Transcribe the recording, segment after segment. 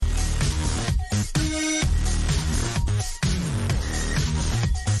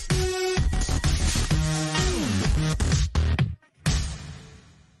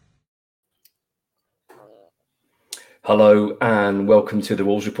Hello and welcome to the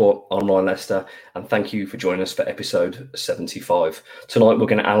Wolves Report. I'm Ryan Lester and thank you for joining us for episode 75. Tonight we're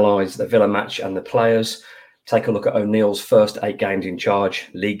going to analyse the Villa match and the players, take a look at O'Neill's first 8 games in charge,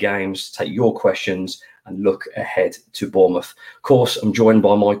 league games, take your questions and look ahead to Bournemouth. Of course, I'm joined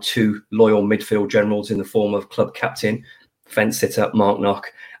by my 2 loyal midfield generals in the form of club captain, fence sitter Mark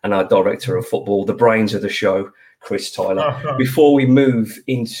Knock and our director of football, the brains of the show, Chris Tyler. Before we move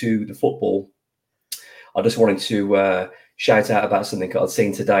into the football, I just wanted to shout out about something I'd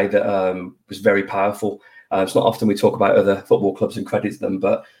seen today that was very powerful. It's not often we talk about other football clubs and credit them,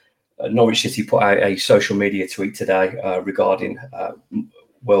 but Norwich City put out a social media tweet today regarding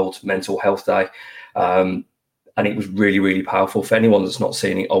World Mental Health Day. And it was really, really powerful. For anyone that's not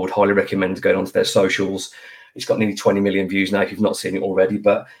seen it, I would highly recommend going onto their socials. It's got nearly 20 million views now if you've not seen it already.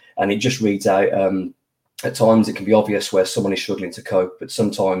 And it just reads out, at times it can be obvious where someone is struggling to cope, but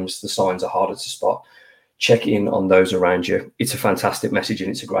sometimes the signs are harder to spot. Check in on those around you. It's a fantastic message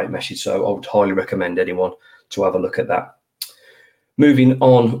and it's a great message. So I would highly recommend anyone to have a look at that. Moving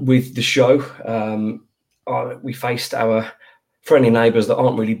on with the show, we faced our friendly neighbours that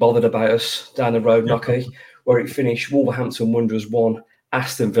aren't really bothered about us down the road, Knocky, where it finished Wolverhampton Wanderers 1,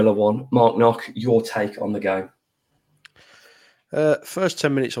 Aston Villa 1. Mark Knock, your take on the game? First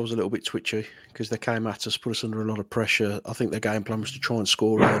 10 minutes I was a little bit twitchy because they came at us, put us under a lot of pressure. I think their game plan was to try and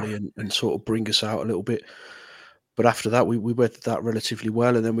score early and sort of bring us out a little bit. But after that, we weathered that relatively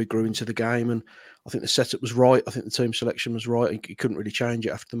well, and then we grew into the game. And I think the setup was right. I think the team selection was right. You couldn't really change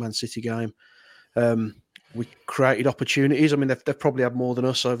it after the Man City game. We created opportunities. I mean, they've probably had more than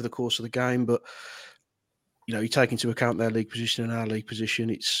us over the course of the game, but you know, you take into account their league position and our league position,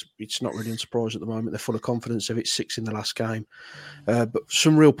 it's not really unsurprising at the moment. They're full of confidence. They've hit 6 in the last game. But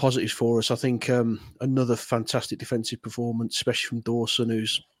some real positives for us. I think another fantastic defensive performance, especially from Dawson,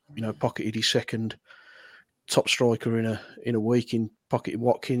 who's, you know, pocketed his second top striker in a week in pocketing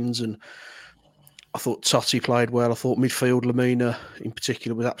Watkins. And I thought Totti played well. I thought midfield, Lamina in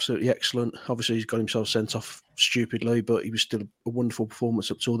particular, was absolutely excellent. Obviously, he's got himself sent off stupidly, but he was still a wonderful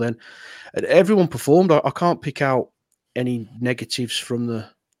performance up till then. And everyone performed. I can't pick out any negatives from the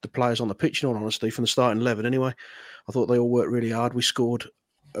players on the pitch, in all honesty, from the starting 11 anyway. I thought they all worked really hard. We scored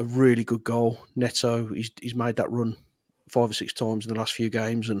a really good goal. Neto, he's made that run 5 or 6 times in the last few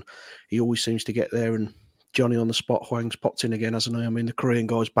games, and he always seems to get there. And Johnny on the spot, Hwang's popped in again, hasn't he? I mean, the Korean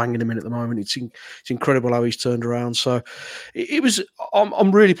guy's banging him in at the moment. It's incredible how he's turned around. So it was.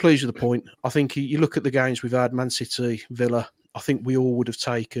 I'm really pleased with the point. I think you look at the games we've had, Man City, Villa. I think we all would have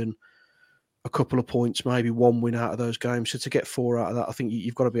taken a couple of points, maybe 1 win out of those games. So to get 4 out of that, I think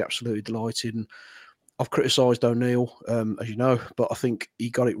you've got to be absolutely delighted. And I've criticised O'Neill, as you know, but I think he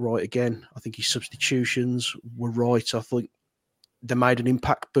got it right again. I think his substitutions were right. I think they made an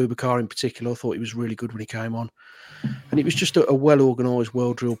impact. Boubacar in particular, I thought he was really good when he came on. And it was just a well-organised,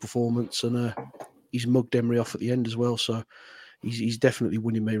 well-drilled performance. And he's mugged Emery off at the end as well. So he's definitely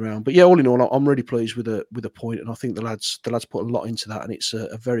winning me around. But yeah, all in all, I'm really pleased with the point. And I think the lads put a lot into that. And it's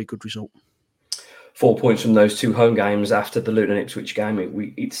a very good result. 4 points from those 2 home games after the Luton Ipswich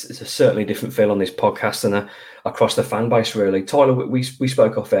game. It's a certainly different feel on this podcast and across the fan base, really. Tyler, we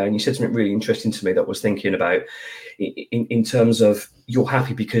spoke off air and you said something really interesting to me that I was thinking about in terms of you're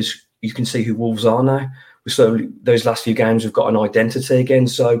happy because you can see who Wolves are now. So those last few games have got an identity again.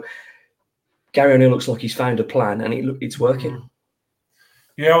 So Gary O'Neill looks like he's found a plan and it's working.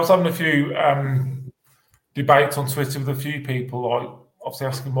 Yeah, I was having a few debates on Twitter with a few people, like obviously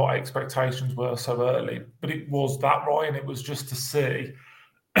asking what expectations were so early, but it was that, Ryan. It was just to see,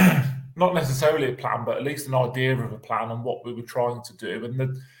 not necessarily a plan, but at least an idea of a plan and what we were trying to do.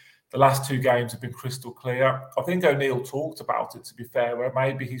 And the last 2 games have been crystal clear. I think O'Neill talked about it, to be fair, where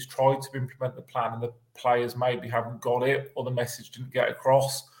maybe he's tried to implement the plan and the players maybe haven't got it or the message didn't get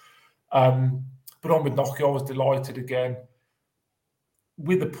across. But on with Nokia, I was delighted again.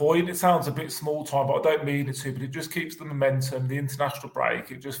 With the point, it sounds a bit small time, but I don't mean it to, but it just keeps the momentum, the international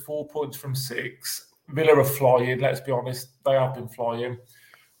break. It just 4 points from 6. Villa are flying, let's be honest. They have been flying.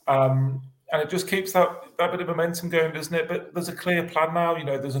 And it just keeps that bit of momentum going, doesn't it? But there's a clear plan now. You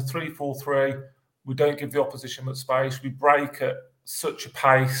know, there's a 3-4-3. We don't give the opposition much space. We break at such a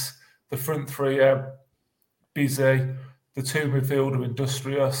pace. The front 3 are busy. The 2 midfield are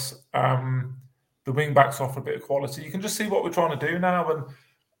industrious. The wing backs offer a bit of quality. You can just see what we're trying to do now.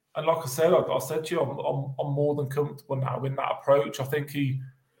 And like I said, I said to you, I'm more than comfortable now in that approach. I think he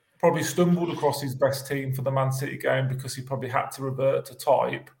probably stumbled across his best team for the Man City game because he probably had to revert to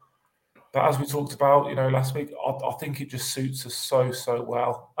type. But as we talked about, you know, last week, I think it just suits us so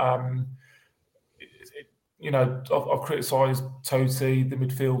well. You know, I've criticised Totti, the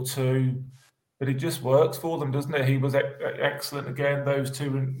midfield too. but it just works for them, doesn't it? He was excellent again. Those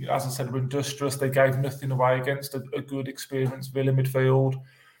two, as I said, were industrious. They gave nothing away against a good, experienced Villa midfield.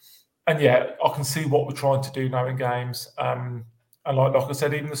 And yeah, I can see what we're trying to do now in games. And like I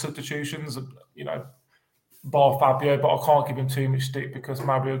said, even the substitutions, bar Fabio, but I can't give him too much stick because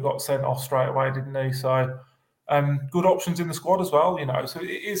Mario got sent off straight away, didn't he? So good options in the squad as well, So it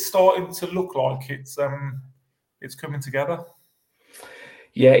is starting to look like it's coming together.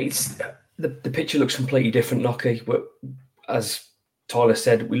 Yeah, the picture looks completely different, Nocky. As Tyler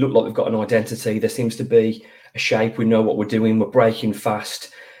said, we look like we've got an identity. There seems to be a shape. We know what we're doing. We're breaking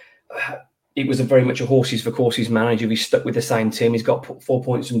fast. It was very much a horses for courses manager. He's stuck with the same team. He's got 4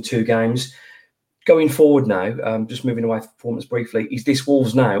 points from 2 games. Going forward now, just moving away from performance briefly, is this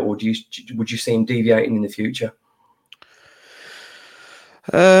Wolves now, or would you see him deviating in the future?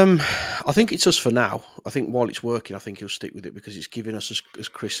 I think it's us for now. I think while it's working, I think he'll stick with it because it's giving us, as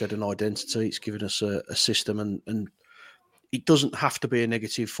Chris said, an identity. It's giving us a system, and it doesn't have to be a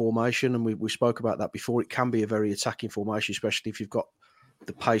negative formation. And we spoke about that before. It can be a very attacking formation, especially if you've got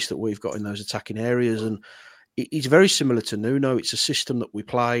the pace that we've got in those attacking areas. And it's very similar to Nuno. It's a system that we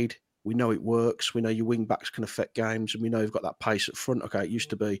played. We know it works. We know your wing backs can affect games, and we know you've got that pace at front. Okay, it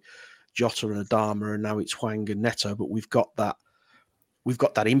used to be Jota and Adama, and now it's Hwang and Neto, but we've got that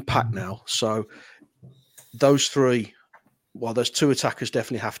impact now. So those 3, well, those 2 attackers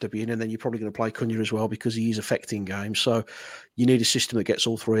definitely have to be in, and then you're probably going to play Cunha as well because he is affecting games. So you need a system that gets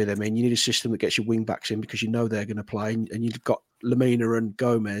all 3 of them in. You need a system that gets your wing backs in because you know they're going to play, and you've got Lamina and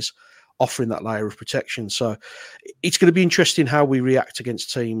Gomez offering that layer of protection. So it's going to be interesting how we react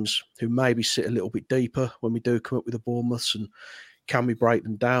against teams who maybe sit a little bit deeper when we do come up with the Bournemouths, and can we break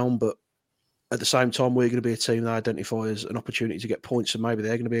them down? But at the same time, we're going to be a team that identify as an opportunity to get points, and maybe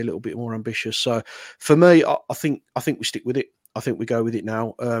they're going to be a little bit more ambitious. So for me, I think we stick with it. I think we go with it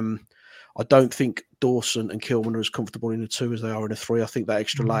now. I don't think Dawson and Kilman are as comfortable in a 2 as they are in a 3. I think that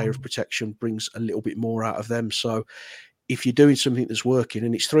extra layer of protection brings a little bit more out of them. So if you're doing something that's working,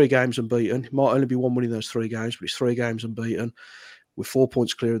 and it's 3 games unbeaten, it might only be 1 win in those 3 games, but it's 3 games unbeaten. We're 4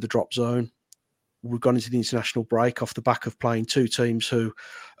 points clear of the drop zone. We've gone into the international break off the back of playing 2 teams who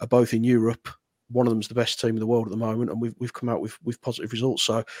are both in Europe. One of them's the best team in the world at the moment, and we've come out with positive results.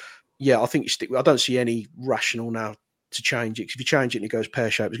 So, yeah, I think you stick. I don't see any rationale now to change it. If you change it and it goes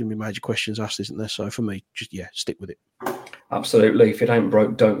pear-shaped, there's going to be major questions asked, isn't there? So for me, just stick with it. Absolutely. If it ain't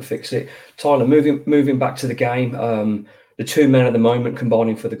broke, don't fix it. Tyler, moving back to the game, the 2 men at the moment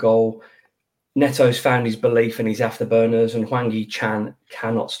combining for the goal. Neto's found his belief and his afterburners, and Hwang Chan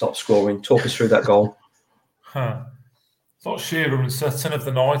cannot stop scoring. Talk us through that goal. It's like Shearer and Sutton of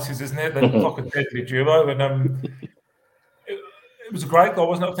the 90s, isn't it? They're like a deadly duo. And it was a great goal,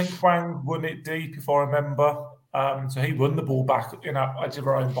 wasn't it? I think Hwang won it deep, if I remember. So he won the ball back in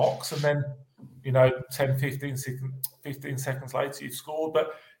our own box. And then, 10, 15 seconds later, you've scored.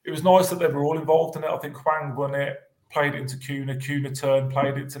 But it was nice that they were all involved in it. I think Hwang won it, played it into Cunha turned,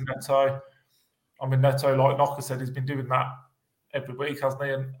 played it to Neto. I mean, Neto, like Knocker said, he's been doing that every week, hasn't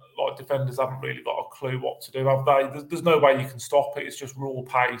he? And defenders haven't really got a clue what to do, have they? There's no way you can stop it. It's just raw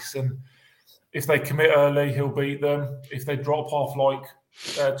pace, and if they commit early, he'll beat them. If they drop off like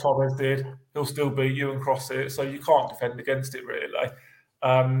Torres did, he'll still beat you and cross it. So you can't defend against it, really.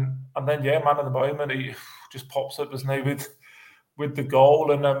 And then, man of the moment, he just pops up, doesn't he, with the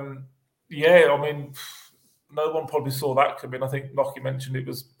goal. And I mean, no one probably saw that coming. I think Nocky mentioned it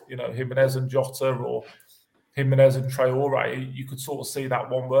was, Jimenez and Jota, or Jimenez and Traore. You could sort of see that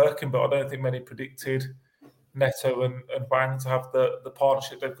one working, but I don't think many predicted Neto and Hwang to have the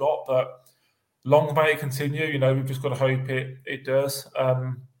partnership they've got. But long may it continue. We've just got to hope it does.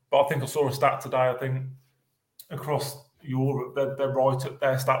 But I think I saw a stat today. I think across Europe, they're right up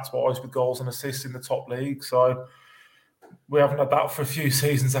there stats-wise with goals and assists in the top league. So we haven't had that for a few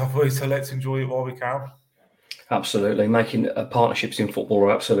seasons, have we? So let's enjoy it while we can. Absolutely. Making partnerships in football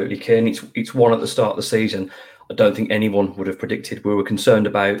are absolutely key. And it's one at the start of the season. I don't think anyone would have predicted. We were concerned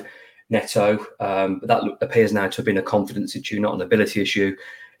about Neto. But that appears now to have been a confidence issue, not an ability issue.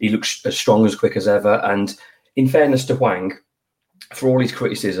 He looks as strong, as quick as ever. And in fairness to Hwang, for all his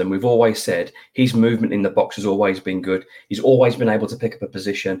criticism, we've always said his movement in the box has always been good. He's always been able to pick up a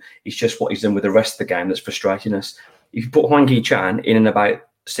position. It's just what he's done with the rest of the game that's frustrating us. If you put Hwang Chan in and about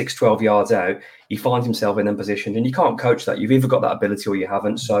 6-12 yards out, he finds himself in them positions, and you can't coach that. You've either got that ability or you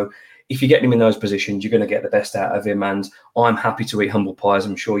haven't. So if you get him in those positions, you're going to get the best out of him. And I'm happy to eat humble pies.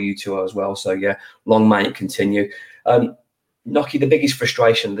 I'm sure you two are as well. So yeah, long may it continue. Nocky, the biggest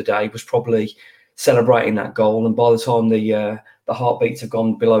frustration of the day was probably celebrating that goal. And by the time the heartbeats have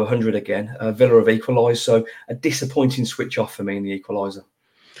gone below 100 again, Villa have equalised. So a disappointing switch off for me in the equaliser.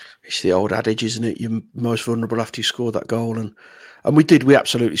 It's the old adage, isn't it? You're most vulnerable after you score that goal. And we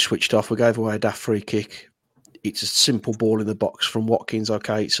absolutely switched off. We gave away a daft free kick. It's a simple ball in the box from Watkins.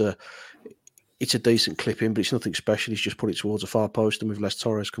 Okay, it's a decent clipping, but it's nothing special. He's just put it towards a far post, and we've left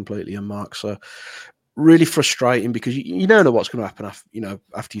Torres completely unmarked. So really frustrating, because you don't know what's going to happen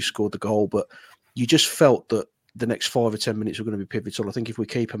after you scored the goal, but you just felt that the next 5 or 10 minutes were going to be pivotal. I think if we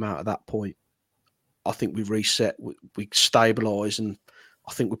keep him out at that point, I think we reset, we stabilise, and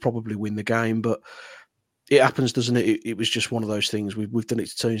I think we probably win the game. But it happens, doesn't it? It was just one of those things. We've done it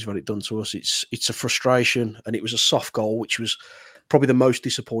to teams, we've had it done to us. It's a frustration, and it was a soft goal, which was probably the most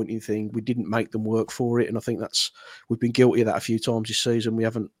disappointing thing. We didn't make them work for it, and I think we've been guilty of that a few times this season. We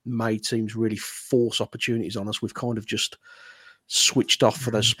haven't made teams really force opportunities on us. We've kind of just switched off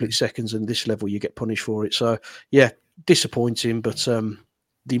for those split seconds, and this level you get punished for it. So yeah, disappointing, but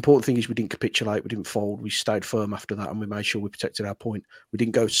the important thing is we didn't capitulate, we didn't fold, we stayed firm after that, and we made sure we protected our point. We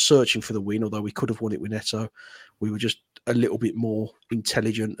didn't go searching for the win, although we could have won it with Neto. We were just a little bit more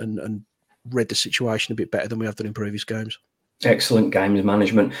intelligent and read the situation a bit better than we have done in previous games. Excellent games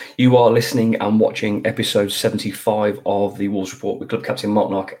management. You are listening and watching episode 75 of the Wolves Report with Club Captain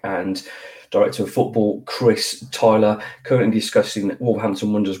Mark Knock and Director of Football Chris Tyler, currently discussing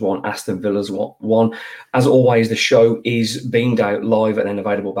Wolverhampton Wanderers 1, Aston Villa's 1. As always, the show is beamed out live and then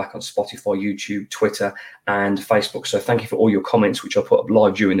available back on Spotify, YouTube, Twitter and Facebook. So thank you for all your comments, which I'll put up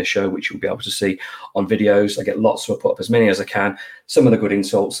live during the show, which you'll be able to see on videos. I get lots, so I'll put up as many as I can. Some of the good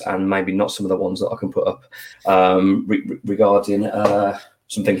insults and maybe not some of the ones that I can put up regarding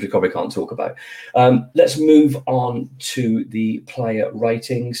some things we probably can't talk about. Let's move on to the player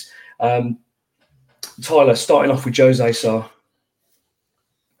ratings. Tyler, starting off with Jose Sarr.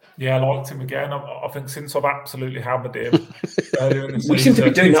 Yeah, I liked him again. I think since I've absolutely hammered him earlier in the season. We seem to be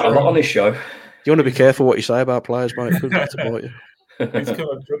doing that a lot on this show. You want to be careful what you say about players, mate. Could have to bite you. He's come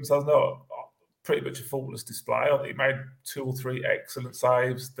up trumps, hasn't it? Pretty much a faultless display. I think he made 2 or 3 excellent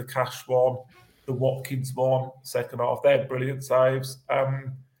saves. The Cash one, the Watkins one, second half. They're brilliant saves.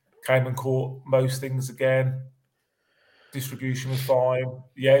 Came and caught most things again. Distribution was fine.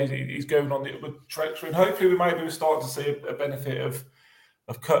 Yeah, he's going on the upward trajectory, and hopefully we're starting to see a benefit of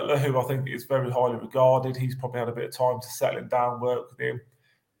Cutler, who I think is very highly regarded. He's probably had a bit of time to settle him down, work with him,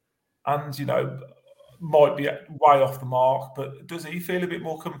 and might be way off the mark. But does he feel a bit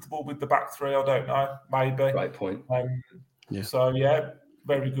more comfortable with the back three? I don't know. Maybe. Right point. Yeah. So yeah,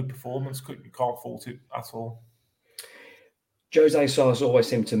 very good performance. You can't fault it at all. Jose Sarr's always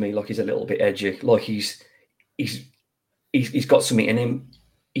seemed to me like he's a little bit edgy, like he's got something in him.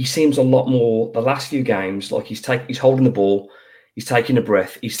 He seems a lot more the last few games like he's holding the ball, he's taking a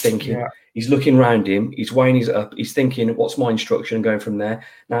breath, he's thinking, he's looking around him, he's weighing his up, he's thinking, what's my instruction, and going from there.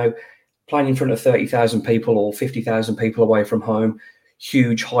 Now, playing in front of 30,000 people or 50,000 people away from home,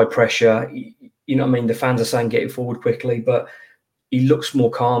 huge, high pressure. You know what I mean? The fans are saying get it forward quickly, but he looks more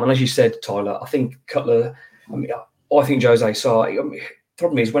calm. And as you said, Tyler, I think Cutler, I think Jose Sarr,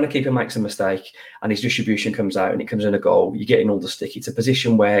 problem is when a keeper makes a mistake and his distribution comes out and it comes in a goal, you're getting all the stick. It's a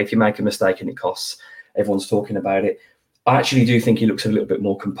position where if you make a mistake and it costs, everyone's talking about it. I actually do think he looks a little bit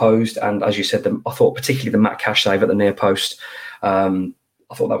more composed. And as you said, I thought particularly the Matt Cash save at the near post, I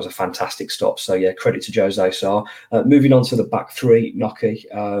thought that was a fantastic stop. So yeah, credit to Jose Sarr. Moving on to the back three, Nocky.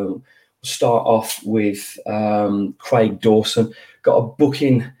 We'll start off with Craig Dawson. Got a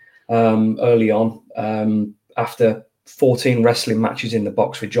booking early on after 14 wrestling matches in the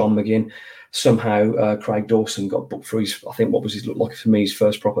box with John McGinn. Somehow Craig Dawson got booked for his, I think, what was his look like for me, his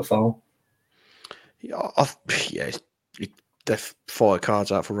first proper foul. They fire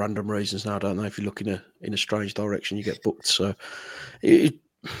cards out for random reasons now, don't they? If you look in a strange direction, you get booked. So it's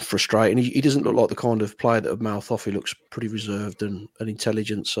frustrating. He doesn't look like the kind of player that would mouth off. He looks pretty reserved and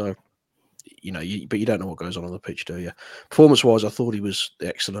intelligent. So, but you don't know what goes on the pitch, do you? Performance-wise, I thought he was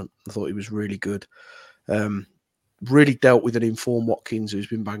excellent. I thought he was really good. Really dealt with an informed Watkins who's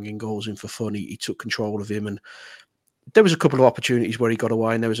been banging goals in for fun. He took control of him, and there was a couple of opportunities where he got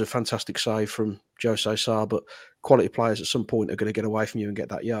away, and there was a fantastic save from Jose Sarr. But quality players at some point are going to get away from you and get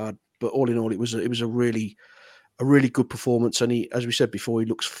that yard. But all in all, it was a really good performance. And he, as we said before, he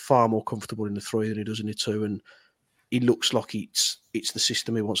looks far more comfortable in the 3 than he does in the 2, and he looks like it's the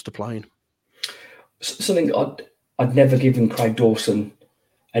system he wants to play in. Something I'd never given Craig Dawson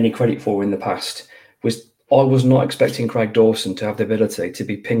any credit for in the past was I was not expecting Craig Dawson to have the ability to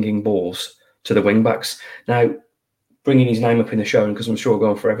be pinging balls to the wing-backs. Now, bringing his name up in the show, because I'm sure it'll go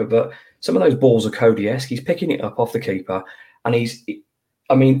on forever, but some of those balls are Cody-esque. He's picking it up off the keeper,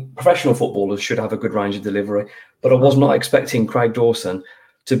 and professional footballers should have a good range of delivery, but I was not expecting Craig Dawson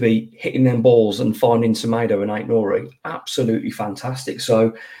to be hitting them balls and finding Semedo and Ait Nouri absolutely fantastic.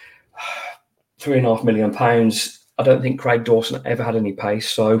 So £3.5 million. I don't think Craig Dawson ever had any pace,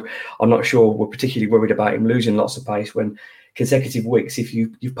 so I'm not sure we're particularly worried about him losing lots of pace when consecutive weeks, if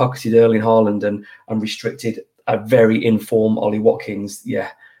you've pocketed Erling Haaland and restricted a very informed Ollie Watkins,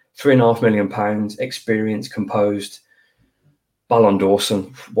 yeah, £3.5 million, experience, composed. Ballon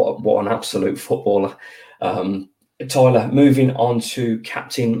Dawson, what an absolute footballer. Tyler, moving on to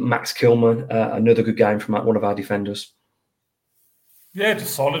captain Max Kilman, another good game from one of our defenders. Yeah,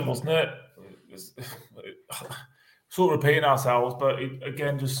 just solid, wasn't it? Sort of repeating ourselves, but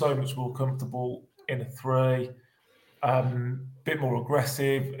again, just so much more comfortable in a three. Bit more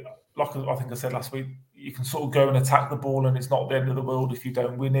aggressive. Like I think I said last week, you can sort of go and attack the ball, and it's not the end of the world if you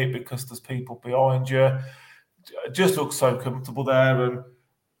don't win it because there's people behind you. It just looks so comfortable there, and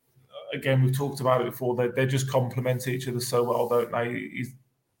again, we've talked about it before. They just complement each other so well, don't they? He's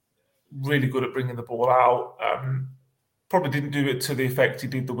really good at bringing the ball out. Probably didn't do it to the effect he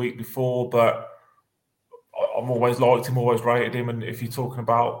did the week before, but I've always liked him, always rated him. And if you're talking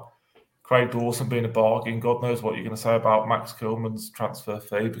about Craig Dawson being a bargain, God knows what you're going to say about Max Kilman's transfer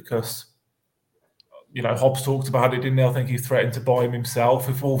fee, because Hobbs talked about it, didn't he? I think he threatened to buy him himself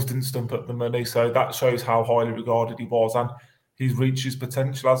if Wolves didn't stump up the money. So that shows how highly regarded he was, and he's reached his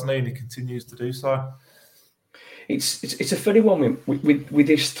potential, hasn't he? And he continues to do so. It's a funny one with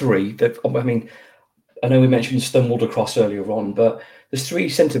this three. I know we mentioned stumbled across earlier on, but there's three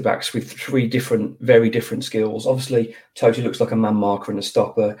centre backs with three very different skills. Obviously, Toty looks like a man marker and a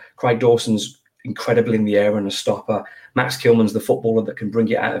stopper. Craig Dawson's incredible in the air and a stopper. Max Kilman's the footballer that can bring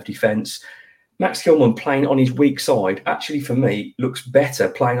it out of defence. Max Kilman playing on his weak side, actually for me, looks better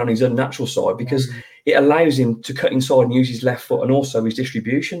playing on his unnatural side, because it allows him to cut inside and use his left foot and also his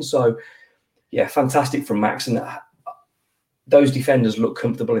distribution. So, yeah, fantastic from Max. And those defenders look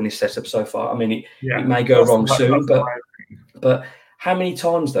comfortable in this setup so far. I mean, it may go wrong soon, but how many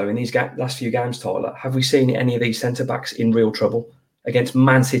times, though, in these last few games, Tyler, have we seen any of these centre-backs in real trouble against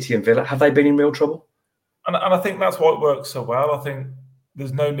Man City and Villa? Have they been in real trouble? And I think that's why it works so well. I think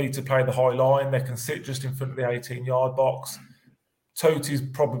there's no need to play the high line. They can sit just in front of the 18-yard box. Toti's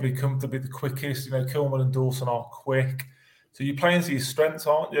probably comfortably the quickest. Kilman and Dawson are quick. So you're playing to your strengths,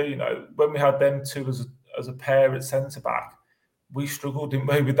 aren't you? When we had them two as a pair at centre-back, we struggled, didn't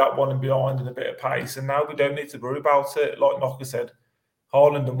we, with that one and behind and a bit of pace. And now we don't need to worry about it. Like Knocker said,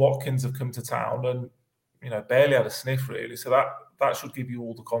 Haaland and Watkins have come to town and, barely had a sniff, really. So that should give you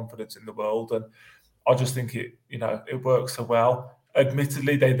all the confidence in the world. And I just think it works so well.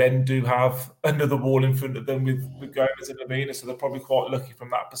 Admittedly, they then do have another wall in front of them with Gomez and Lamina, so they're probably quite lucky from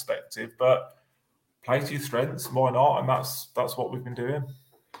that perspective. But play to your strengths, why not? And that's what we've been doing.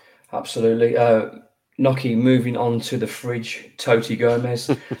 Absolutely. Nocky, moving on to the fridge, Toty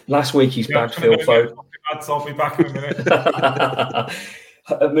Gomez. Last week he's bagged Phil Foden. I'll be back in a minute.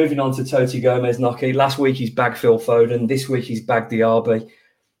 Moving on to Toty Gomez, Nocky. Last week he's bagged Phil Foden. This week he's bagged Diaby.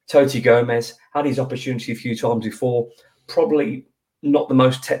 Toty Gomez had his opportunity a few times before. Probably not the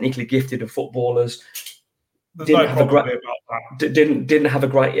most technically gifted of footballers. Didn't have a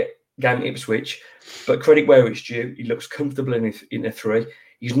great game at Ipswich, but credit where it's due. He looks comfortable in a three.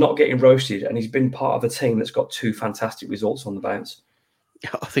 He's not getting roasted, and he's been part of a team that's got two fantastic results on the bounce.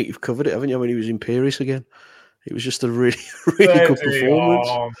 I think you've covered it, haven't you? When he was in Paris again, it was just a really good performance.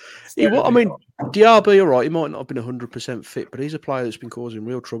 Diaby, all right, he might not have been 100% fit, but he's a player that's been causing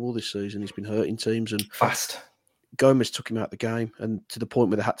real trouble this season. He's been hurting teams, and fast. Gomez took him out of the game, and to the point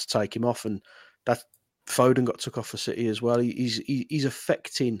where they had to take him off, and that Foden got took off for City as well. He's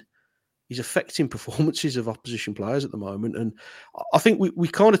affecting performances of opposition players at the moment, and I think we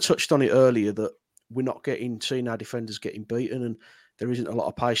kind of touched on it earlier that we're not seeing our defenders getting beaten, and there isn't a lot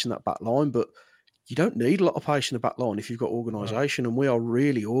of pace in that back line, but you don't need a lot of pace in the back line if you've got organisation, and we are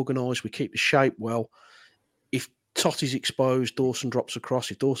really organised. We keep the shape well. If Totti's exposed, Dawson drops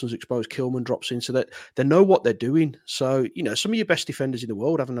across. If Dawson's exposed, Kilman drops in, so that they know what they're doing. So, some of your best defenders in the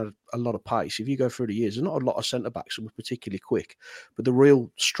world haven't had a lot of pace. If you go through the years, there's not a lot of centre-backs that were particularly quick, but the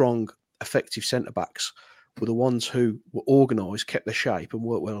real strong, effective centre-backs were the ones who were organised, kept their shape and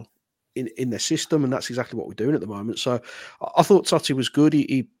worked well in their system, and that's exactly what we're doing at the moment. So I thought Totti was good.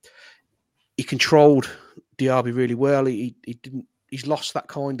 He controlled Diaby really well. He's lost that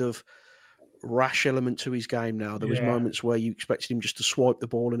kind of rash element to his game now. There was moments where you expected him just to swipe the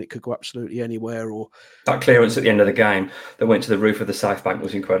ball and it could go absolutely anywhere. Or that clearance at the end of the game that went to the roof of the South Bank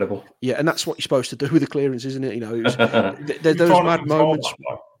was incredible. Yeah, and that's what you're supposed to do with the clearance, isn't it? There's those mad moments.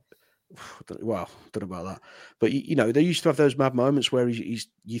 Well, don't know about that, but they used to have those mad moments where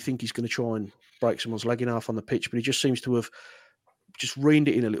you think he's going to try and break someone's leg in half on the pitch, but he just seems to have just reined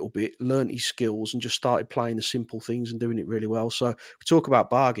it in a little bit, learnt his skills, and just started playing the simple things and doing it really well. So we talk about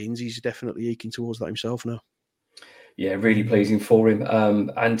bargains. He's definitely eking towards that himself now. Yeah, really pleasing for him.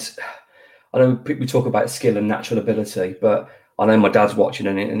 And I know we talk about skill and natural ability, but I know my dad's watching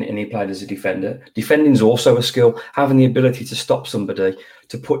and he played as a defender. Defending is also a skill. Having the ability to stop somebody,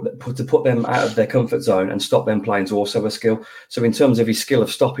 to put them out of their comfort zone and stop them playing is also a skill. So in terms of his skill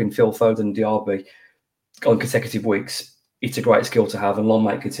of stopping Phil Foden and Diaby on consecutive weeks, it's a great skill to have. And long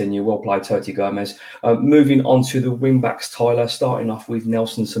may it continue. Well played, Toti Gomez. Moving on to the wing-backs, Tyler, starting off with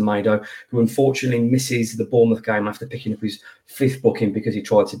Nelson Semedo, who unfortunately misses the Bournemouth game after picking up his 5th booking because he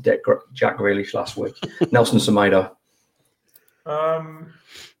tried to deck Jack Grealish last week. Nelson Semedo. I'm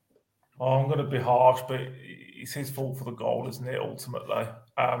going to be harsh, but it's his fault for the goal, isn't it, ultimately?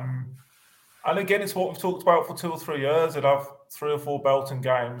 And again, it's what we've talked about for 2 or 3 years. He'd have 3 or 4 belting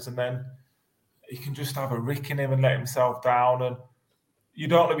games, and then he can just have a rick in him and let himself down. And you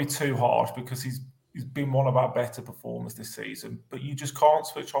don't want to be too harsh because he's been one of our better performers this season. But you just can't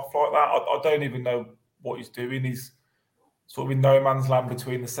switch off like that. I don't even know what he's doing. He's sort of in no man's land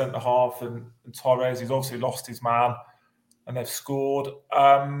between the centre half and Torres. He's obviously lost his man, and they've scored.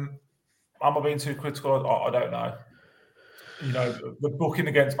 Am I being too critical? I don't know. You know, the booking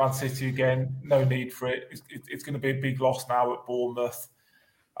against Man City again, no need for it. It's going to be a big loss now at Bournemouth.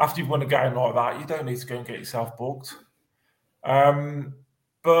 After you've won a game like that, you don't need to go and get yourself booked.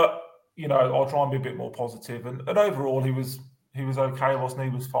 But, you know, I'll try and be a bit more positive. And overall, he was okay, wasn't he?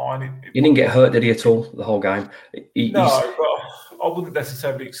 He was fine. He didn't get hurt, did he, at all, the whole game? No, but I wouldn't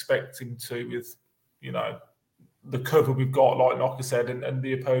necessarily expect him to with, you know, the cover we've got, like Knocker said, and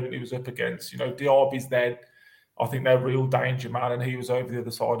the opponent he was up against. You know, Diaby's there. I think they're real danger, man, and he was over the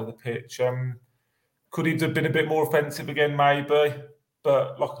other side of the pitch. Could he have been a bit more offensive again, maybe?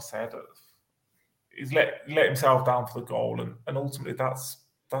 But like I said, he's let himself down for the goal, and ultimately that's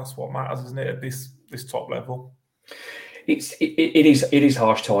what matters, isn't it? At this top level, it is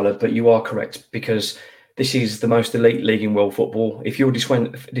harsh, Tyler, but you are correct because this is the most elite league in world football. If your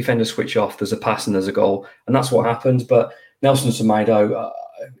defenders switch off, there's a pass and there's a goal, and that's what happened. But Nelson Semedo,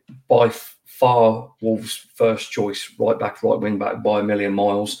 by far, Wolves' first choice right back, right wing back by a million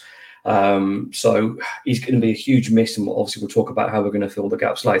miles. So he's going to be a huge miss, and obviously we'll talk about how we're going to fill the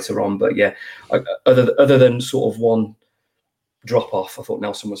gaps later on. But yeah, other than sort of one drop off, I thought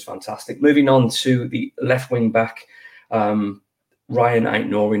Nelson was fantastic. Moving on to the left wing back, Ryan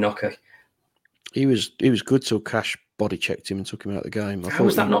Aït-Nouri Knocker. He was good till Cash body checked him and took him out of the game. How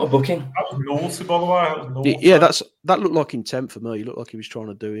was that not a booking? That was naughty, by the way. That was naughty. Yeah, that looked like intent for me. He looked like he was trying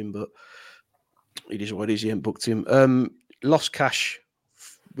to do him, but it is what it is. He hadn't booked him. Lost Cash,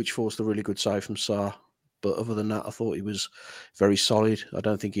 which forced a really good save from Sarr. But other than that, I thought he was very solid. I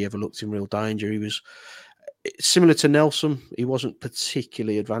don't think he ever looked in real danger. He was similar to Nelson. He wasn't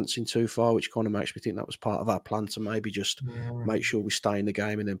particularly advancing too far, which kind of makes me think that was part of our plan to maybe just make sure we stay in the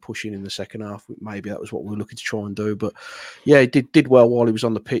game and then push in the second half. Maybe that was what we were looking to try and do. But yeah, he did well while he was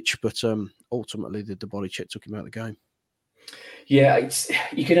on the pitch. But ultimately, the body check took him out of the game. Yeah,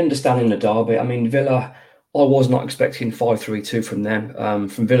 you can understand in the derby. I mean, Villa, I was not expecting 5-3-2 from them.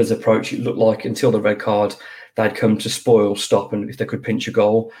 From Villa's approach, it looked like until the red card, they'd come to spoil, stop, and if they could pinch a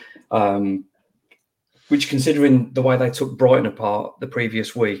goal. Which, considering the way they took Brighton apart the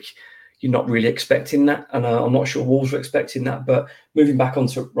previous week, you're not really expecting that. And I'm not sure Wolves were expecting that. But moving back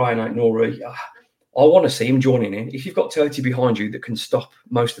onto Ryan Aït-Nouri, I want to see him joining in. If you've got Toti behind you that can stop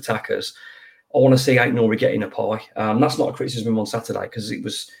most attackers, I want to see Aït-Nouri getting a pie. That's not a criticism on Saturday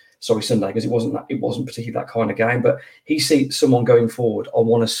because Sunday, because it wasn't particularly that kind of game. But he sees someone going forward I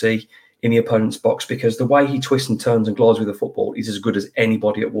want to see in the opponent's box because the way he twists and turns and glides with the football is as good as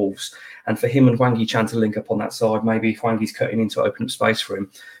anybody at Wolves. And for him and Hwang Hee-chan to link up on that side, maybe if Hwang Hee's cutting in to open up space for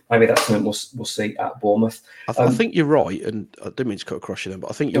him, maybe that's something we'll see at Bournemouth. I think you're right, and I didn't mean to cut across you then, but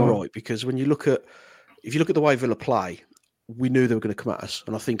I think you're right because when you look at the way Villa play, we knew they were going to come at us,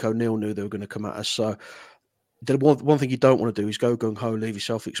 and I think O'Neill knew they were going to come at us. So the one thing you don't want to do is go gung-ho, leave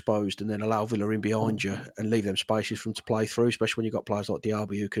yourself exposed, and then allow Villa in behind you and leave them spaces for them to play through, especially when you've got players like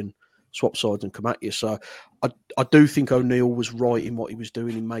Diaby who can swap sides and come at you. So I do think O'Neill was right in what he was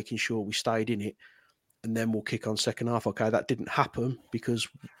doing in making sure we stayed in it, and then we'll kick on second half. Okay, that didn't happen because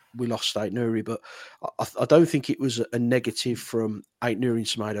we lost Aït-Nouri, but I don't think it was a negative from Aït-Nouri and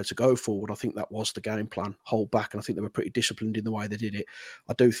Semedo to go forward. I think that was the game plan, hold back, and I think they were pretty disciplined in the way they did it.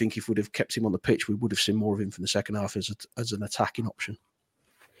 I do think if we'd have kept him on the pitch, we would have seen more of him from the second half as an attacking option.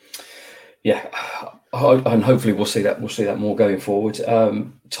 Yeah, and hopefully we'll see that more going forward.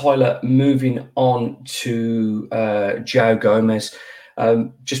 Tyler, moving on to João Gomez.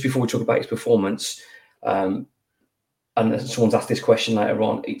 Just before we talk about his performance, and someone's asked this question later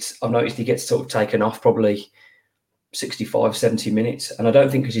on, I've noticed he gets sort of taken off probably 65, 70 minutes. And I don't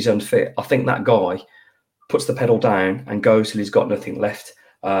think because he's unfit. I think that guy puts the pedal down and goes till he's got nothing left.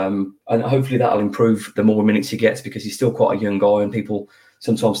 And hopefully that'll improve the more minutes he gets, because he's still quite a young guy and people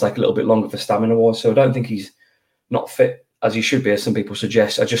sometimes take a little bit longer for stamina-wise. So I don't think he's not fit as he should be, as some people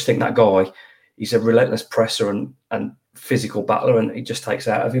suggest. I just think that guy, he's a relentless presser and physical battler, and it just takes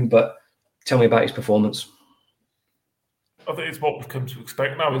out of him. But tell me about his performance. I think it's what we've come to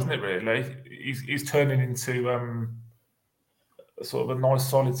expect now, isn't it, really? He's turning into sort of a nice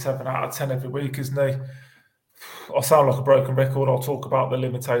solid 7 out of 10 every week, isn't he? I'll sound like a broken record. I'll talk about the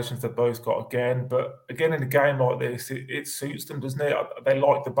limitations they've both got again. But again, in a game like this, it suits them, doesn't it? They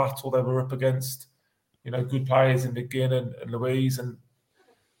like the battle they were up against, good players in McGinn and Louise. And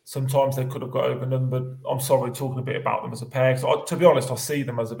sometimes they could have got overnumbered. I'm sorry, talking a bit about them as a pair. To be honest, I see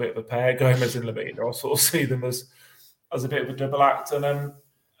them as a bit of a pair, Gomez and Lemina. I sort of see them as a bit of a double act. And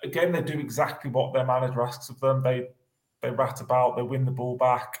again, they do exactly what their manager asks of them. They rat about, they win the ball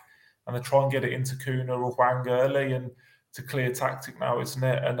back, and they try and get it into Kuna or Hwang early, and it's a clear tactic now, isn't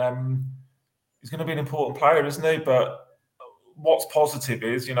it? And he's going to be an important player, isn't he? But what's positive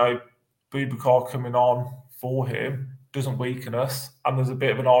is, Boubacar coming on for him doesn't weaken us, and there's a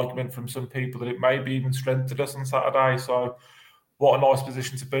bit of an argument from some people that it maybe even strengthened us on Saturday. So what a nice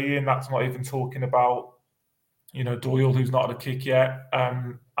position to be in. That's not even talking about, Doyle, who's not had a kick yet,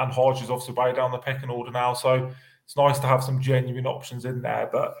 and Hodge is obviously way down the pecking order now. So it's nice to have some genuine options in there,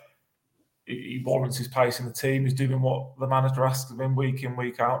 but he warrants his place in the team. He's doing what the manager asks of him week in,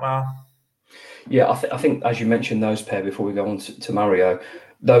 week out now. Yeah, I think as you mentioned, those pair, before we go on to Mario,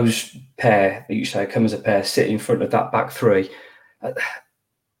 those pair that you say come as a pair, sit in front of that back three.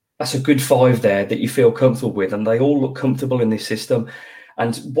 That's a good 5 there that you feel comfortable with, and they all look comfortable in this system.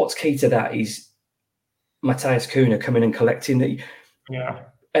 And what's key to that is Matthias Kuna coming and collecting it. Yeah.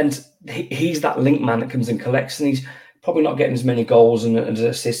 And he's that link man that comes and collects, and he's probably not getting as many goals and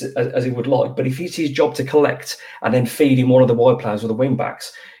assists as he would like. But if it's his job to collect and then feed him one of the wide players or the wing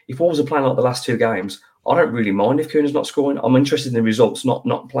backs, if Wolves are playing like the last 2 games, I don't really mind if Kuna's not scoring. I'm interested in the results,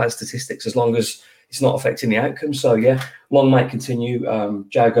 not player statistics, as long as it's not affecting the outcome. So, yeah, long may it continue.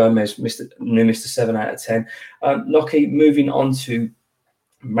 Joe Gomez, Mr. 7 out of 10. Nocky, moving on to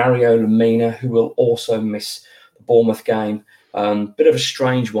Mario Lemina, who will also miss the Bournemouth game. Bit of a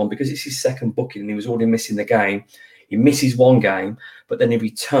strange one because it's his second booking and he was already missing the game. He misses one game, but then he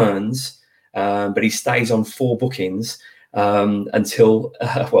returns, but he stays on 4 bookings until,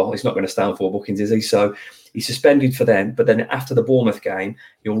 he's not going to stay on 4 bookings, is he? So he's suspended for them, but then after the Bournemouth game,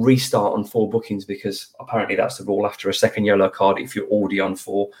 he'll restart on 4 bookings because apparently that's the rule after a second yellow card if you're already on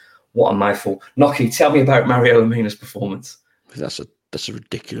 4. What a mouthful. Nocky, tell me about Mario Lemina's performance. That's a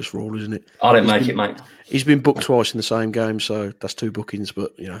ridiculous rule, isn't it? I don't make it, mate. He's been booked twice in the same game, so that's 2 bookings.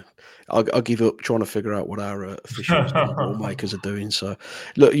 But I'll give up trying to figure out what our officials and ball makers are doing. So,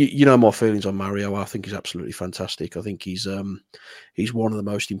 look, you know my feelings on Mario. I think he's absolutely fantastic. I think he's one of the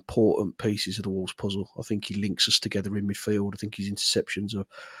most important pieces of the Wolves puzzle. I think he links us together in midfield. I think his interceptions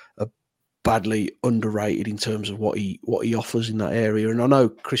are badly underrated in terms of what he offers in that area. And I know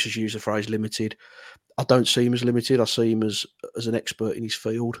Chris has used the phrase limited. I don't see him as limited. I see him as an expert in his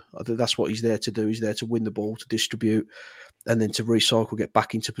field. I think that's what he's there to do. He's there to win the ball, to distribute, and then to recycle, get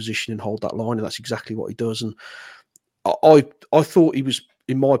back into position and hold that line. And that's exactly what he does. And I thought he was,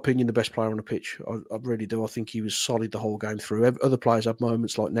 in my opinion, the best player on the pitch. I really do. I think he was solid the whole game through. Other players had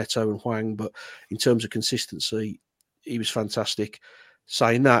moments like Neto and Hwang, but in terms of consistency, he was fantastic.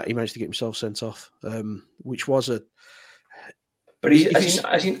 Saying that, he managed to get himself sent off, which was a... But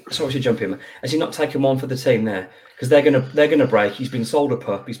sorry to jump in. Has he not taken one for the team there? Because they're gonna break. He's been sold a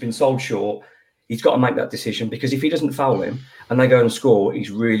pup. He's been sold short. He's got to make that decision because if he doesn't foul him and they go and score,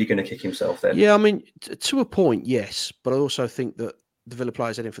 he's really going to kick himself then. Yeah, I mean, to a point, yes. But I also think that the Villa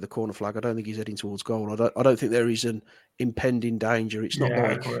player's heading for the corner flag. I don't think he's heading towards goal. I don't think there is an impending danger. It's not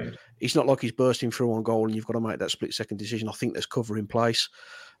it's not like he's bursting through on goal and you've got to make that split second decision. I think there's cover in place.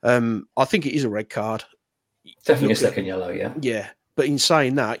 I think it is a red card. Definitely a second yellow, yeah. Yeah, but in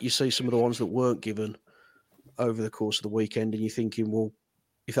saying that, you see some of the ones that weren't given over the course of the weekend, and you're thinking, well,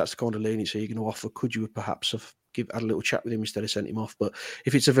 if that's the kind of leniency you're going to offer, could you perhaps have had a little chat with him instead of sent him off? But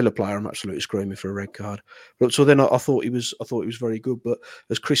if it's a Villa player, I'm absolutely screaming for a red card. But so then I thought he was very good. But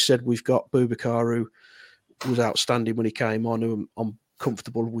as Chris said, we've got Boubacar, who was outstanding when he came on. Who I'm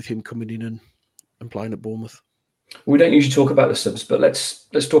comfortable with him coming in and playing at Bournemouth. We don't usually talk about the subs, but let's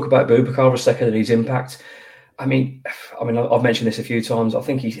talk about Boubacar for a second and his impact. I mean, I've mentioned this a few times. I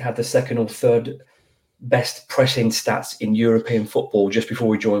think he had the second or third best pressing stats in European football just before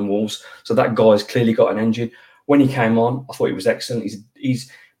we joined Wolves. So that guy's clearly got an engine. when he came on, I thought he was excellent. He's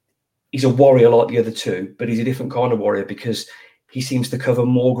a warrior like the other two, but he's a different kind of warrior because he seems to cover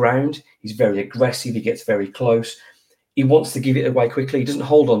more ground. He's very aggressive. He gets very close. He wants to give it away quickly. He doesn't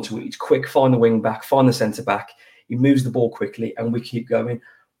hold on to it. He's quick, find the wing back, find the centre back. He moves the ball quickly, and we keep going.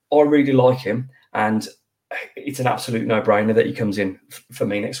 I really like him, and it's an absolute no-brainer that he comes in for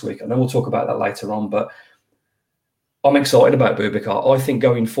me next week. And then we'll talk about that later on. But I'm excited about Boubacar. I think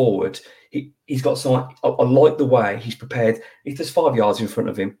going forward, he's got some. I like the way he's prepared. If there's 5 yards in front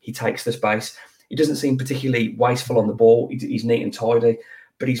of him, he takes the space. He doesn't seem particularly wasteful on the ball. He's neat and tidy,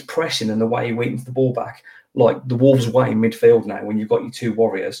 but he's pressing, and the way he wins the ball back, like the Wolves' way in midfield now, when you've got your two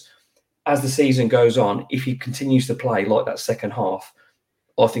warriors. As the season goes on, if he continues to play like that second half,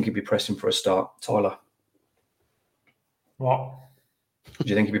 I think he'd be pressing for a start. Tyler? What? Do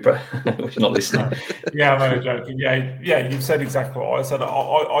you think he'd be pressing? You're not listening. Yeah, I'm only joking. Yeah, you've said exactly what I said.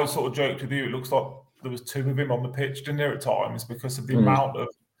 I sort of joked with you. It looks like there was two of him on the pitch, didn't there, at times, because of the amount of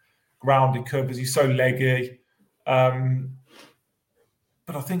ground he covers. He's so leggy. But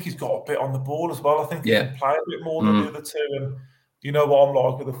I think he's got a bit on the ball as well. I think he can play a bit more than the other two. And you know what I'm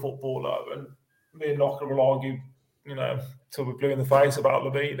like with a footballer. And me and Locker will argue, till we're blue in the face about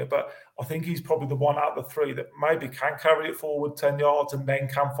Lamina. But I think he's probably the one out of the three that maybe can carry it forward 10 yards and then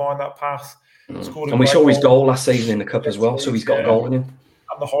can find that pass. And we saw his goal last season in the Cup as well. So he's got a goal in him.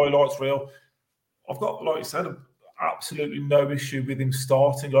 And the highlights reel. I've got, like you said, absolutely no issue with him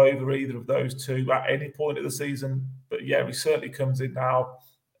starting over either of those two at any point of the season. But yeah, he certainly comes in now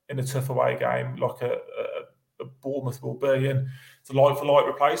in a tough away game like a Bournemouth will be, and it's a like-for-like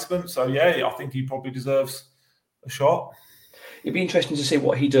replacement. So yeah, I think he probably deserves a shot. It'd be interesting to see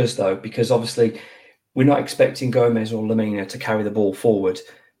what he does, though, because obviously we're not expecting Gomez or Lamina to carry the ball forward.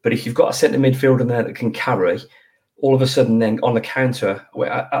 But if you've got a centre midfielder there that can carry, all of a sudden then on the counter,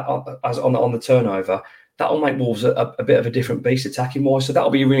 as on the turnover, that'll make Wolves a bit of a different beast attacking wise. So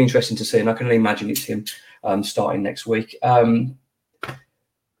that'll be really interesting to see. And I can only imagine it's him starting next week.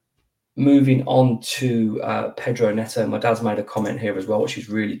 Moving on to Pedro Neto. My dad's made a comment here as well, which is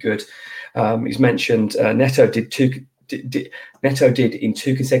really good. He's mentioned Neto did in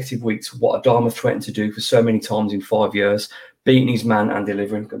 2 consecutive weeks what Adama threatened to do for so many times in 5 years, beating his man and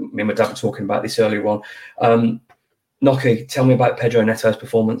delivering. Me and my dad were talking about this earlier on. Noki, tell me about Pedro Neto's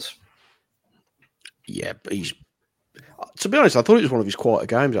performance. Yeah, but to be honest, I thought it was one of his quieter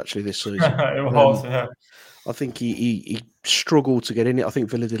games actually this season. It was, yeah. I think he struggled to get in it. I think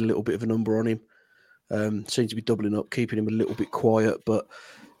Villa did a little bit of a number on him. Seemed to be doubling up, keeping him a little bit quiet. But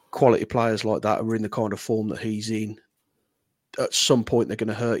quality players like that are in the kind of form that he's in. At some point, they're going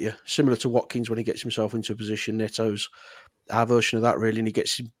to hurt you. Similar to Watkins when he gets himself into a position. Neto's our version of that, really.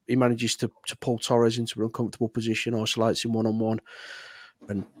 And he manages to pull Torres into an uncomfortable position, isolates him one-on-one.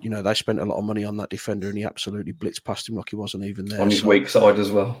 And, they spent a lot of money on that defender and he absolutely blitzed past him like he wasn't even there. On his weak side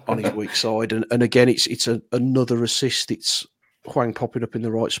as well. On his weak side. And again, it's another assist. It's Hwang popping up in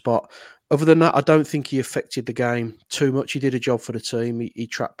the right spot. Other than that, I don't think he affected the game too much. He did a job for the team. He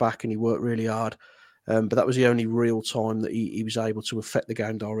tracked back and he worked really hard. But that was the only real time that he was able to affect the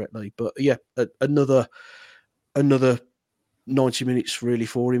game directly. But yeah, another 90 minutes really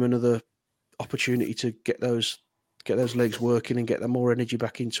for him, another opportunity to get those legs working and get that more energy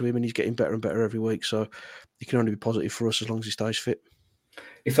back into him, and he's getting better and better every week. So he can only be positive for us as long as he stays fit.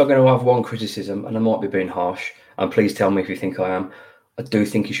 If I'm going to have one criticism, and I might be being harsh, and please tell me if you think I am, I do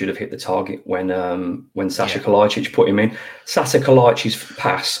think he should have hit the target when Sasha Kalajdzic put him in. Sasa Kalajdzic's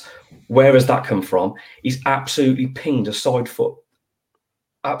pass, where has that come from? He's absolutely pinged a side foot.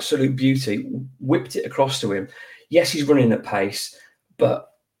 Absolute beauty. Whipped it across to him. Yes, he's running at pace, but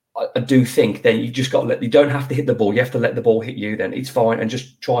I do think then you just got to you don't have to hit the ball. You have to let the ball hit you then. It's fine and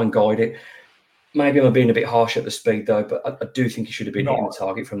just try and guide it. Maybe I'm being a bit harsh at the speed though, but I do think he should have been hitting the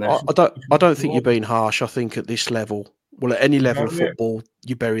target from there. I don't think you're being harsh. I think at this level, well, at any level of football,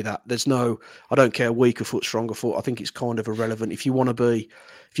 you bury that. I don't care, weaker foot, stronger foot. I think it's kind of irrelevant. If you want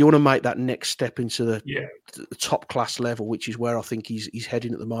to make that next step into the top class level, which is where I think he's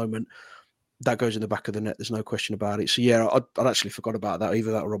heading at the moment, that goes in the back of the net. There's no question about it. So yeah, I'd actually forgot about that.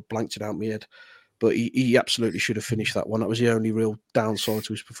 Either that or I blanked it out in my head. But he absolutely should have finished that one. That was the only real downside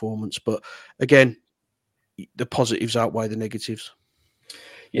to his performance. But again, the positives outweigh the negatives.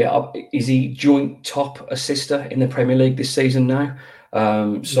 Yeah, is he joint top assister in the Premier League this season now?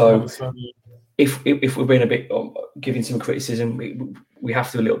 So if we're being a bit giving some criticism, we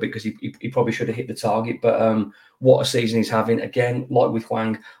have to a little bit because he probably should have hit the target. But what a season he's having. Again, like with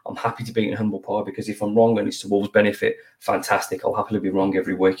Hwang, I'm happy to be in humble pie because if I'm wrong and it's to Wolves' benefit, fantastic. I'll happily be wrong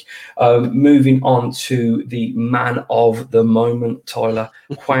every week. Moving on to the man of the moment, Tyler,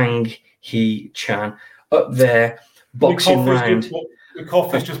 Hwang Hee-chan. up there, boxing round. The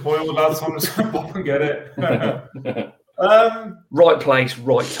coffee's just boiled, lads. So I'm just going to pop and get it. Right place,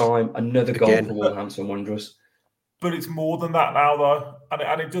 right time. Another goal Again. for Wolverhampton Wanderers. But it's more than that now, though,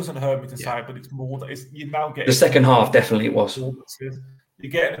 and it doesn't hurt me to say, but it's more. You now get the second half. Definitely, it was. You're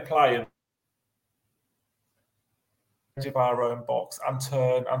getting a player of our own box and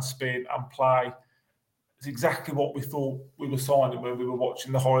turn and spin and play. It's exactly what we thought we were signing when we were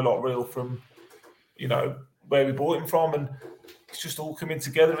watching the highlight reel from, where we bought him from, and it's just all coming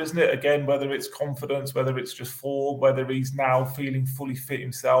together, isn't it? Again, whether it's confidence, whether it's just form, whether he's now feeling fully fit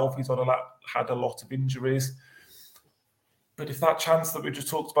himself. He's had a lot of injuries. But if that chance that we just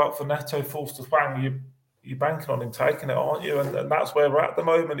talked about for Neto falls to Hwang, you're banking on him taking it, aren't you? And that's where we're at the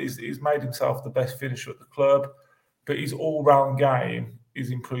moment. He's made himself the best finisher at the club, but his all-round game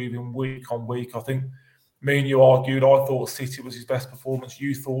is improving week on week. I think me and you argued. I thought City was his best performance.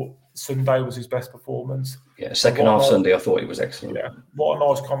 You thought Sunday was his best performance. Yeah, second half Sunday, I thought he was excellent. Yeah, what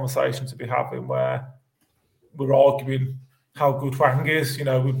a nice conversation to be having where we're arguing how good Hwang is. We're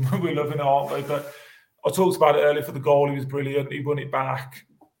loving it, aren't we? But I talked about it earlier for the goal. He was brilliant. He won it back.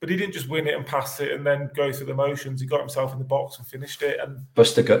 But he didn't just win it and pass it and then go through the motions. He got himself in the box and finished it. And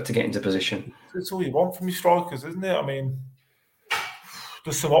bust the gut to get into position. It's all you want from your strikers, isn't it? I mean,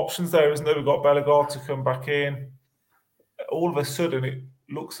 there's some options there, isn't there? We've got Bellegarde to come back in. All of a sudden, it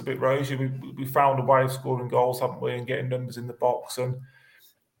looks a bit rosy. We found a way of scoring goals, haven't we, and getting numbers in the box. And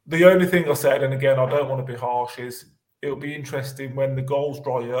the only thing I said, and again, I don't want to be harsh, is it'll be interesting when the goals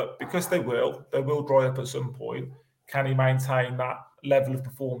dry up, because they will dry up at some point. Can he maintain that level of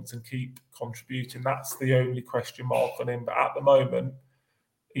performance and keep contributing? That's the only question mark on him. But at the moment,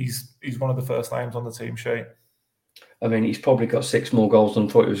 he's one of the first names on the team sheet. I mean, he's probably got 6 more goals than I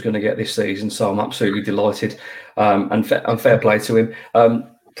thought he was going to get this season, so I'm absolutely delighted. And fair play to him.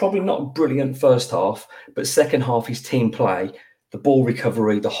 Probably not brilliant first half, but second half, his team play, the ball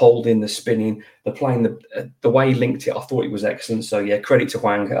recovery, the holding, the spinning, the playing, the way he linked it, I thought it was excellent. So, yeah, credit to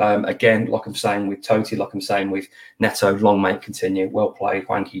Hwang. Again, like I'm saying with Totti, like I'm saying with Neto, long may it continue. Well played,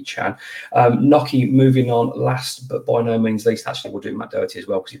 Hwang Hee-chan. Noki moving on last, but by no means least. Actually, we'll do Matt Doherty as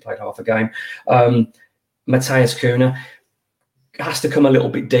well because he played half a game. Matthias Cunha has to come a little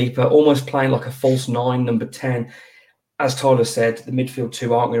bit deeper, almost playing like a false 9, number 10. As Tyler said, the midfield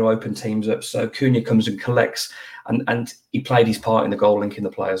 2 aren't going to open teams up. So Cunha comes and collects, and he played his part in the goal, linking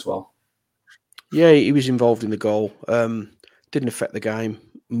the play as well. Yeah, he was involved in the goal. Didn't affect the game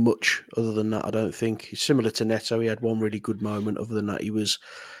much other than that, I don't think. He's similar to Neto. He had one really good moment. Other than that, he was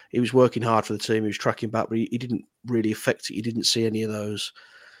working hard for the team. He was tracking back, but he didn't really affect it. You didn't see any of those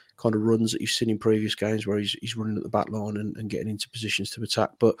kind of runs that you've seen in previous games where he's running at the back line and getting into positions to attack.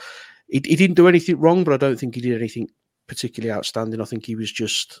 But he didn't do anything wrong, but I don't think he did anything particularly outstanding. I think he was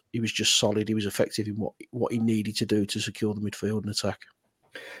just solid. He was effective in what he needed to do to secure the midfield and attack.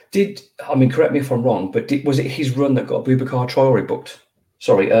 Correct me if I'm wrong, but was it his run that got Boubacar Traoré booked?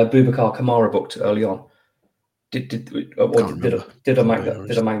 Sorry, Boubacar Kamara booked early on. Did I make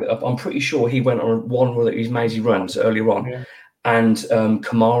that up? I'm pretty sure he went on one run that he's made. He runs earlier on. Yeah. And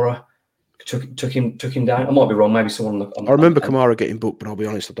Kamara took him down. I might be wrong. Maybe someone. I remember Kamara getting booked, but I'll be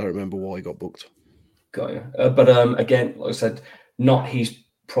honest, I don't remember why he got booked. Got you. But again, like I said, not his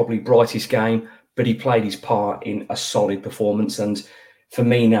probably brightest game, but he played his part in a solid performance. And for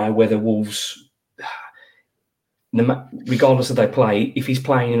me now, whether Wolves, regardless of their play, if he's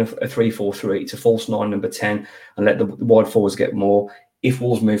playing in a 3-4-3, it's a false 9, number 10, and let the wide forwards get more. If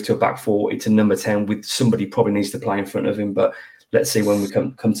Wolves move to a back 4, it's a number 10 with somebody probably needs to play in front of him. But let's see when we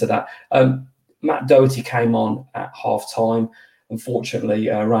come to that. Matt Doherty came on at half time. Unfortunately,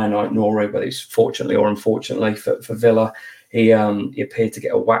 Ryan Nouri, whether it's fortunately or unfortunately for Villa, he appeared to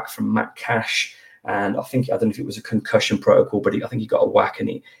get a whack from Matt Cash. And I don't know if it was a concussion protocol, but I think he got a whack and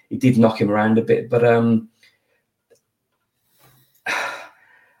he did knock him around a bit. But I'm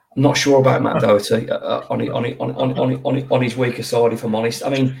not sure about Matt Doherty on his weaker side, if I'm honest. I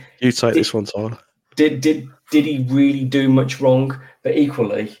mean, you take this one, Tyler. Did he really do much wrong? But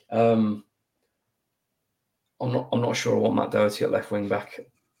equally, I'm not sure I want Matt Doherty at left wing back.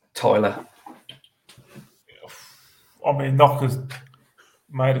 Tyler. I mean, Knocker's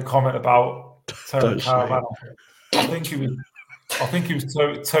made a comment about Terry Caravan. I think he was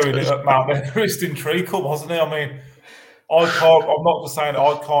towing it up Mount Everest in treacle, wasn't he? I mean, I'm not just saying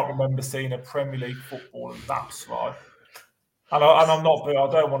I can't remember seeing a Premier League footballer that slow. And I'm not.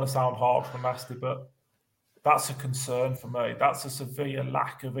 I don't want to sound hard or nasty, but that's a concern for me. That's a severe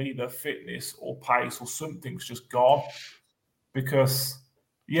lack of either fitness or pace, or something's just gone. Because,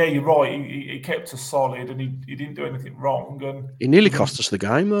 yeah, you're right. He kept us solid, and he didn't do anything wrong. And he nearly cost us the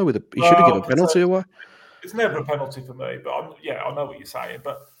game though. He should have given a penalty away. it's never a penalty for me. But I know what you're saying.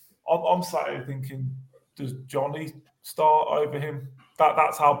 But I'm sat here thinking, does Johnny start over him?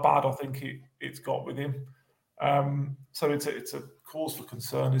 That's how bad I think it's got with him. So it's a cause for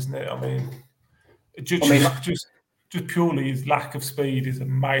concern, isn't it? I mean, just purely his lack of speed is a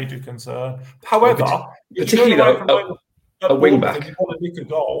major concern. However, particularly though, a wing back, you want to nick a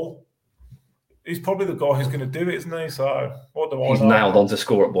goal, he's probably the guy who's going to do it, isn't he? So what do I know? He's nailed on to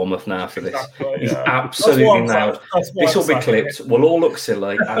score at Bournemouth now for this. Exactly, he's absolutely nailed. This will be clipped. We'll all look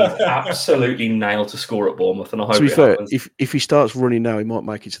silly, and he's absolutely nailed to score at Bournemouth. And I hope to be fair, happens. if he starts running now, he might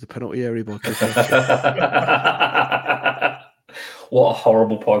make it to the penalty area. By what a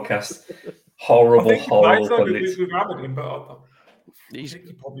horrible podcast! Horrible. We've hammered him, but I think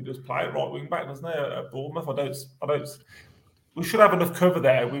he probably does play at right wing back, doesn't he? At Bournemouth, I don't. We should have enough cover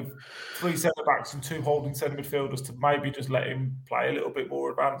there with 3 centre backs and 2 holding centre midfielders to maybe just let him play a little bit more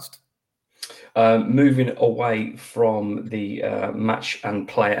advanced. Moving away from the match and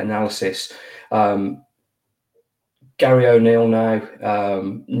player analysis, Gary O'Neill now,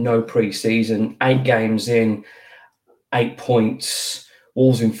 no pre-season, 8 games in, 8 points.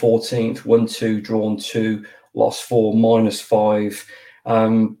 Wolves in 14th, 1-2, drawn 2, lost 4, -5.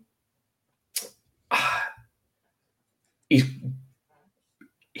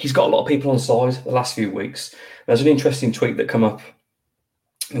 He's got a lot of people on side the last few weeks. There's an interesting tweet that come up,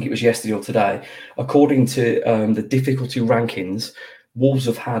 I think it was yesterday or today. According to the difficulty rankings, Wolves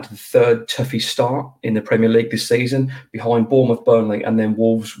have had the 3rd toughest start in the Premier League this season, behind Bournemouth, Burnley, and then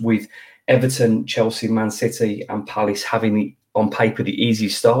Wolves, with Everton, Chelsea, Man City and Palace having on paper the easy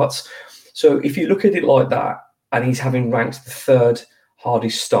starts. So if you look at it like that, and he's having ranked the 3rd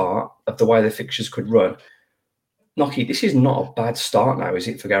hardest start of the way the fixtures could run, Nocky, this is not a bad start now, is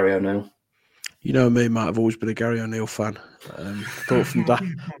it, for Gary O'Neill? You know me, Matt. I've always been a Gary O'Neill fan. Thought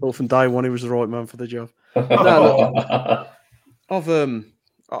from day one he was the right man for the job. I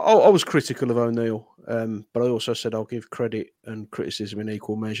was critical of O'Neill, but I also said I'll give credit and criticism in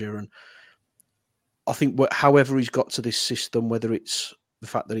equal measure. And I think however he's got to this system, whether it's the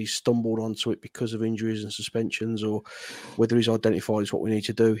fact that he's stumbled onto it because of injuries and suspensions, or whether he's identified as what we need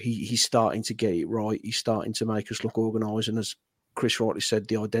to do, he's starting to get it right. He's starting to make us look organised. And as Chris rightly said,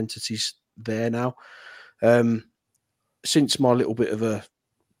 the identity's there now. Since my little bit of a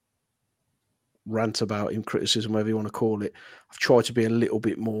rant about him, criticism, whatever you want to call it, I've tried to be a little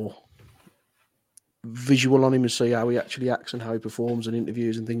bit more visual on him and see how he actually acts and how he performs in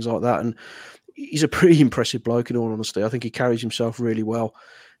interviews and things like that. And he's a pretty impressive bloke, in all honesty. I think he carries himself really well.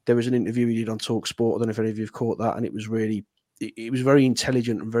 There was an interview he did on Talk Sport. I don't know if any of you have caught that, and it was very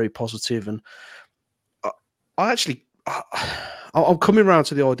intelligent and very positive. And I'm coming around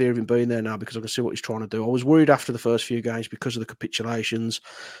to the idea of him being there now because I can see what he's trying to do. I was worried after the first few games because of the capitulations,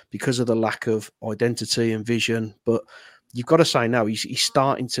 because of the lack of identity and vision. But you've got to say now he's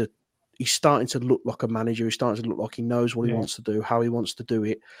starting to look like a manager. He's starting to look like he knows what he wants to do, how he wants to do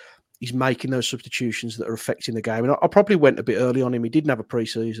it. He's making those substitutions that are affecting the game. And I probably went a bit early on him. He didn't have a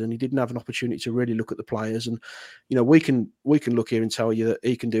pre-season. He didn't have an opportunity to really look at the players. And, you know, we can look here and tell you that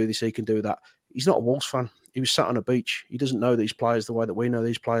he can do this, he can do that. He's not a Wolves fan. He was sat on a beach. He doesn't know these players the way that we know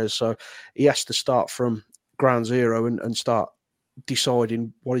these players. So he has to start from ground zero and start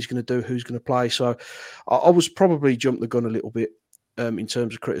deciding what he's going to do, who's going to play. So I was probably jumped the gun a little bit in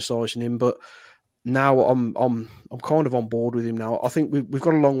terms of criticising him, but now I'm kind of on board with him now. I think we've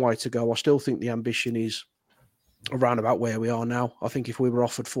got a long way to go. I still think the ambition is around about where we are now. I think if we were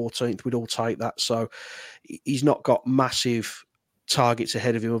offered 14th, we'd all take that. So he's not got massive targets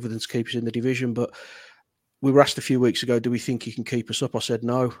ahead of him other than to keep us in the division. But we were asked a few weeks ago, do we think he can keep us up? I said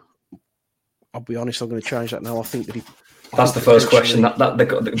no. I'll be honest, I'm going to change that now. I think that he... That's the first question. The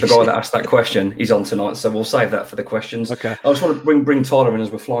guy that asked that question, he's on tonight, so we'll save that for the questions. Okay. I just want to bring Tyler in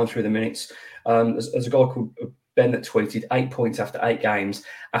as we're flying through the minutes. There's a guy called Ben that tweeted 8 points after 8 games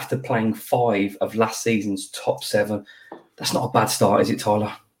after playing 5 of last season's top 7. That's not a bad start, is it,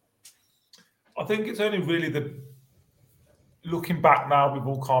 Tyler? I think it's only really looking back now, we've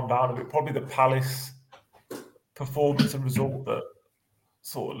all calmed down a bit. Probably the Palace performance and result that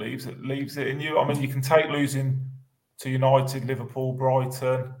sort of leaves it in you. I mean, you can take losing to United, Liverpool,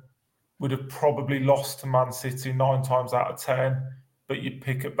 Brighton. Would have probably lost to Man City 9 times out of 10, but you'd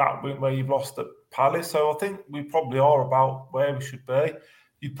pick up that win where you've lost at Palace. So I think we probably are about where we should be.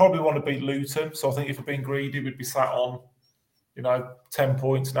 You'd probably want to beat Luton. So I think if we're being greedy, we'd be sat on, 10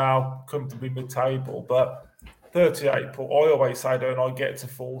 points now, comfortably mid-table. But 38 points, I always say, don't I get to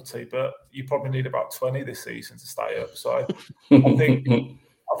 40, but you probably need about 20 this season to stay up. So I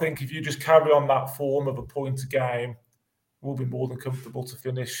think if you just carry on that form of a point a game, we'll be more than comfortable to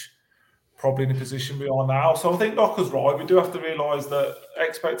finish probably in the position we are now. So I think Knocker's right. We do have to realise that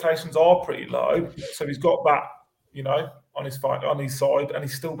expectations are pretty low. So he's got that, on his side, and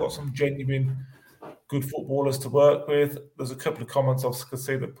he's still got some genuine good footballers to work with. There's a couple of comments I could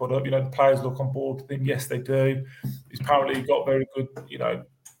see that put up. The players look on board with him. Yes, they do. He's apparently got very good,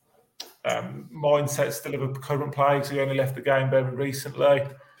 mindset still of a current player because he only left the game very recently.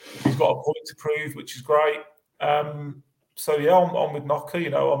 He's got a point to prove, which is great. So yeah, I'm with Knocker.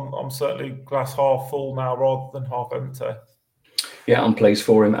 I'm certainly glass half full now rather than half empty. Yeah, I'm pleased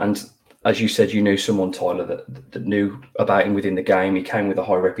for him. And as you said, you knew someone, Tyler, that knew about him within the game. He came with a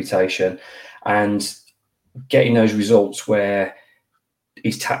high reputation, and getting those results where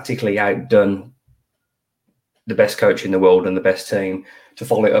he's tactically outdone the best coach in the world and the best team, to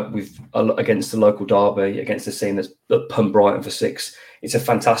follow it up with against the local derby, against a team that pumped Brighton for 6. It's a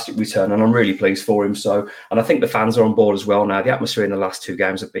fantastic return, and I'm really pleased for him. So, and I think the fans are on board as well now. The atmosphere in the last 2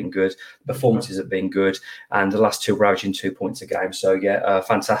 games have been good. Performances have been good, and the last 2 were averaging 2 points a game. So, yeah,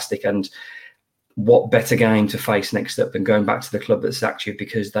 fantastic. And what better game to face next up than going back to the club that sacked you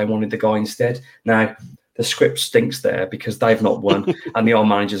because they wanted the guy instead? Now, the script stinks there because they've not won, and the old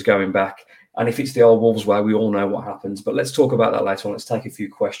manager's going back. And if it's the old Wolves way, we all know what happens. But let's talk about that later on. Let's take a few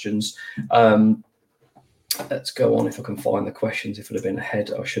questions. Let's go on if I can find the questions. If it had been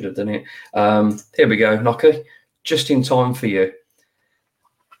ahead, I should have done it. Here we go, Knocker. Just in time for you.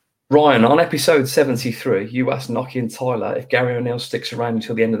 Ryan, on episode 73, you asked Knocky and Tyler if Gary O'Neill sticks around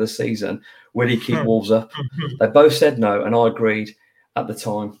until the end of the season, will he keep Wolves up? They both said no, and I agreed at the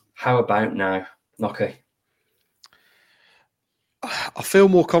time. How about now, Knocky? I feel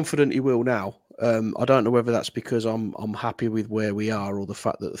more confident he will now. I don't know whether that's because I'm happy with where we are, or the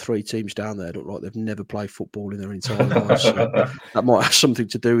fact that the 3 teams down there look like they've never played football in their entire lives. So that might have something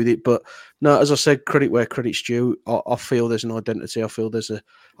to do with it. But no, as I said, credit where credit's due. I feel there's an identity. I feel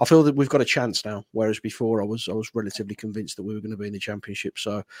that we've got a chance now. Whereas before, I was relatively convinced that we were going to be in the Championship.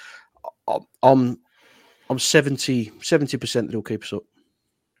 So I'm 70% that he'll keep us up.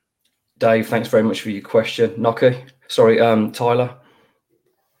 Dave, thanks very much for your question. Tyler.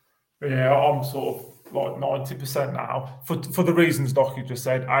 Yeah, I'm sort of like 90% now. For the reasons Knocky just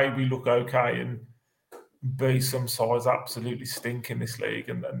said, A, we look okay, and B, some sides absolutely stink in this league,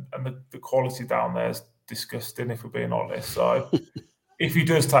 and the quality down there is disgusting, if we're being honest. So if he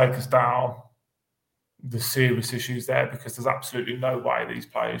does take us down, there's serious issues there, because there's absolutely no way these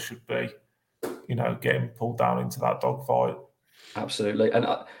players should be, getting pulled down into that dogfight. Absolutely. And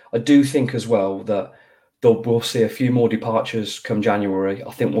I do think as well that we'll see a few more departures come January.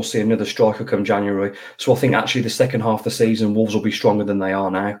 I think we'll see another striker come January. So I think actually the second half of the season, Wolves will be stronger than they are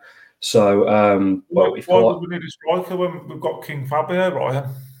now. So, why would we need a striker when we've got King Fabio, Ryan?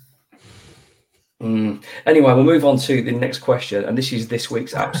 Anyway, we'll move on to the next question. And this is this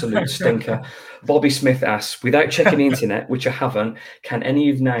week's absolute stinker. Bobby Smith asks, without checking the internet, which I haven't, can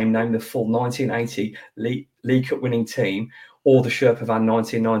any of you name the full 1980 League Cup winning team or the Sherpa Van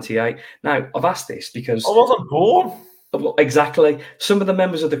 1998? Now, I've asked this because... I wasn't born. Well, exactly. Some of the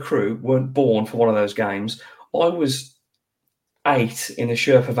members of the crew weren't born for one of those games. I was 8 in the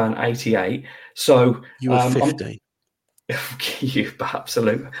Sherpa Van 88. So... You were 15. You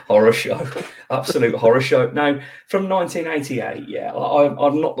absolute horror show. Absolute horror show. Now, from 1988, yeah,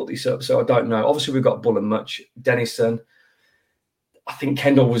 I've not looked this up, so I don't know. Obviously, we've got Bull and Much, Dennison. I think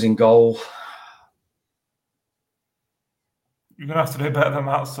Kendall was in goal. You're going to have to do better than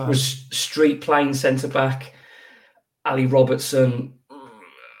that, sir. Was Street playing centre-back. Ali Robertson.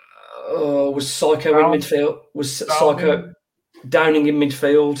 Was Psycho in midfield. Was Psycho Downing in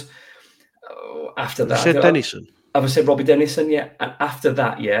midfield. After that. You said Dennison. Have I said Robbie Dennison? Yeah. And after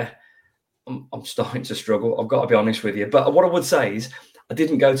that, yeah, I'm starting to struggle. I've got to be honest with you. But what I would say is I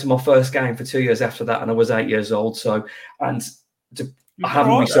didn't go to my first game for 2 years after that, and I was 8 years old. So, I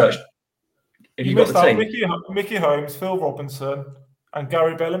haven't researched. Have you got the team? Mickey Holmes, Phil Robinson, and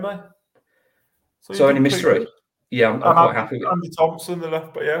Gary Bellamy. So only missed 3. Yeah, I'm quite happy with Andy Thompson, the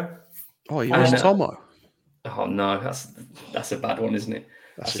left, but yeah. Oh, you missed Tomo. Oh no, that's a bad one, isn't it?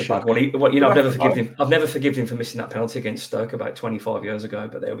 That's a bad one. I've never forgiven him. I've never forgiven him for missing that penalty against Stoke about 25 years ago.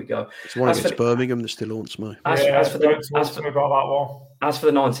 But there we go. It's one against Birmingham that still haunts me. As for the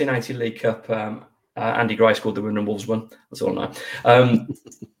 1980 League Cup, Andy Gray scored the winner and Wolves won. That's all I know.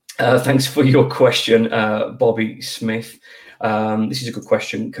 Thanks for your question, Bobby Smith. This is a good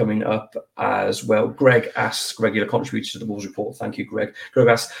question coming up as well. Greg asks, regular contributor to the Wolves Report. Thank you, Greg. Greg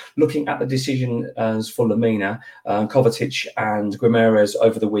asks, looking at the decision as for Lamina, Kovacic and Guimaraes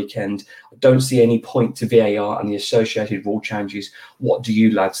over the weekend, I don't see any point to VAR and the associated rule changes. What do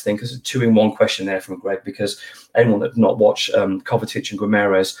you lads think? It's a 2-in-1 question there from Greg, because anyone that did not watch Kovacic and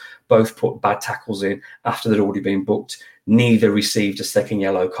Guimaraes both put bad tackles in after they'd already been booked. Neither received a second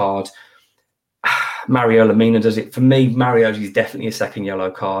yellow card. Mario Lamina does it. For me, Mario's is definitely a second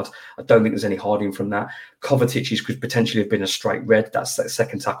yellow card. I don't think there's any hiding from that. Kovacic's could potentially have been a straight red. That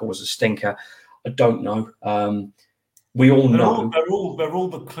second tackle was a stinker. I don't know. We all know. They're all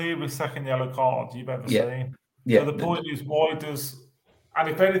the clearest second yellow card you've ever seen. Yeah. So the point is, why does... And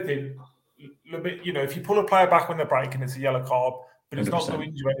if anything, if you pull a player back when they're breaking, it's a yellow card, but it's 100%. Not going to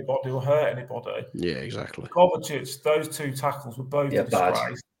injure anybody or hurt anybody. Yeah, exactly. Kovacic, those 2 tackles were both a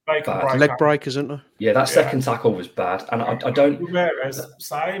disgrace. Leg breakers, isn't there? Yeah, that second tackle was bad, and I don't. Whereas,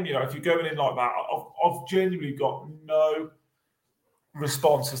 same, if you're going in like that, I've genuinely got no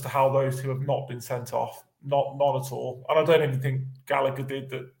response as to how those 2 have not been sent off, not at all. And I don't even think Gallagher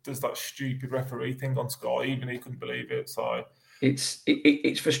does that stupid referee thing on Sky. Even he couldn't believe it. So it's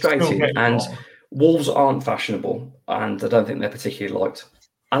frustrating, and Wolves aren't fashionable, and I don't think they're particularly liked.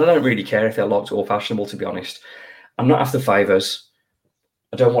 And I don't really care if they're liked or fashionable, to be honest. I'm not after favours.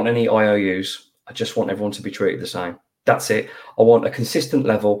 I don't want any IOUs. I just want everyone to be treated the same. That's it. I want a consistent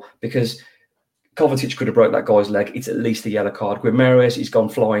level, because Kovacic could have broke that guy's leg. It's at least a yellow card. Guimaraes, he's gone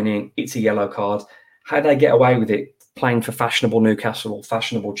flying in. It's a yellow card. How they get away with it playing for fashionable Newcastle,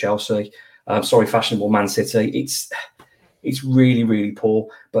 fashionable Chelsea, fashionable Man City. It's really, really poor.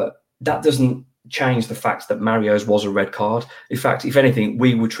 But that doesn't change the fact that Mario's was a red card. In fact, if anything,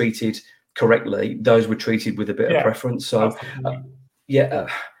 we were treated correctly. Those were treated with a bit of preference. So...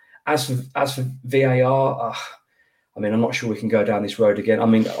 as for VAR, I'm not sure we can go down this road again.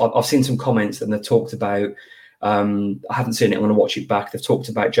 I've seen some comments and they've talked about, I haven't seen it, I'm going to watch it back. They've talked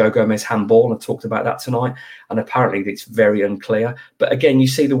about Joe Gomez handball, and I've talked about that tonight, and apparently it's very unclear. But again, you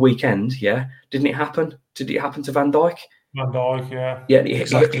see the weekend, didn't it happen? Did it happen to Van Dijk? Van Dijk, yeah. Yeah, he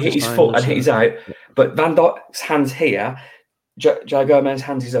hit his foot and he's out. But Van Dijk's hand's here, Joe Gomez's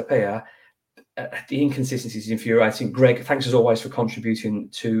hand is up here. The inconsistency is infuriating. Greg, thanks as always for contributing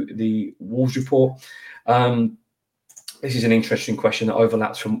to the Wolves Report. This is an interesting question that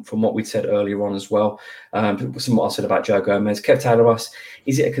overlaps from what we said earlier on as well. Some what I said about Joe Gomez. Kev Taylor asks,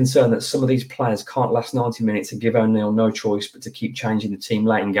 is it a concern that some of these players can't last 90 minutes and give O'Neill no choice but to keep changing the team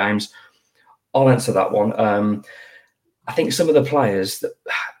late in games? I'll answer that one. I think some of the players that,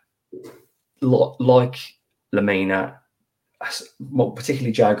 like Lamina,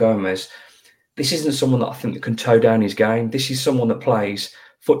 particularly Joe Gomez, this isn't someone that I think that can toe down his game. This is someone that plays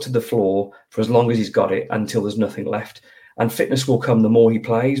foot to the floor for as long as he's got it until there's nothing left. And fitness will come the more he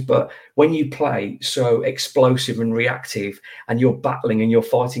plays. But when you play so explosive and reactive and you're battling and you're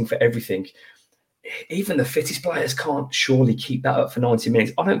fighting for everything, even the fittest players can't surely keep that up for 90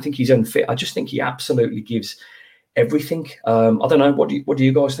 minutes. I don't think he's unfit. I just think he absolutely gives everything. I don't know. What do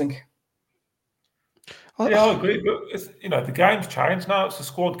you guys think? Yeah, I agree. But the game's changed now. It's a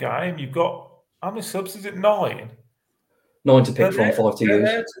squad game. You've got, how many subs is it? 9? 9 to pick from, 5 to use.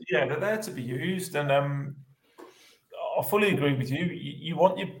 They're there to be used. And I fully agree with you. You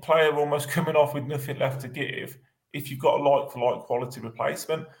want your player almost coming off with nothing left to give if you've got a like-for-like quality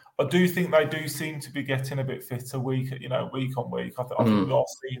replacement. I do think they do seem to be getting a bit fitter week on week. I think we are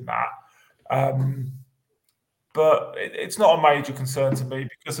seeing that. But it's not a major concern to me,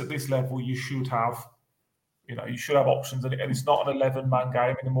 because at this level you should have options, and it's not an 11-man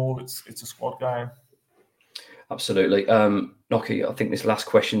game anymore. It's a squad game. Absolutely. Nocky, I think this last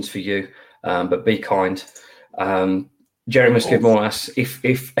question's for you, but be kind. Jeremy Skidmore asks,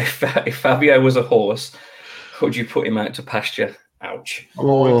 if Fabio was a horse, would you put him out to pasture? Ouch.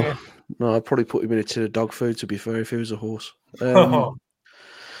 No, I'd probably put him in a tin of dog food, to be fair, if he was a horse.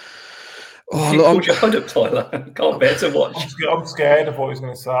 Hold your head up, Tyler. Can't bear to watch. I'm scared of what he's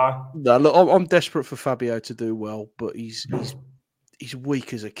going to say. No, look, I'm desperate for Fabio to do well, but he's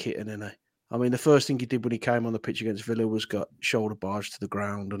weak as a kitten, isn't he? I mean, the first thing he did when he came on the pitch against Villa was got shoulder barged to the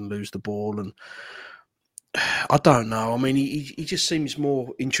ground and lose the ball. And I don't know. I mean, he just seems more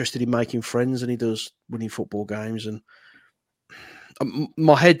interested in making friends than he does winning football games. And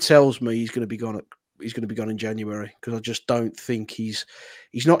my head tells me he's going to be gone. He's going to be gone in January, because I just don't think he's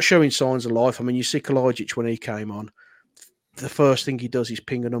not showing signs of life. I mean, you see Kalajic when he came on, the first thing he does is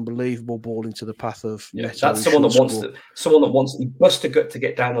ping an unbelievable ball into the path of Neto. That's someone that wants he busts a gut to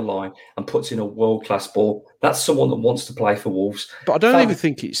get down the line and puts in a world-class ball. That's someone that wants to play for Wolves. But I don't even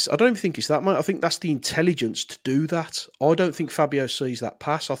think it's that, mate. I think that's the intelligence to do that. I don't think Fabio sees that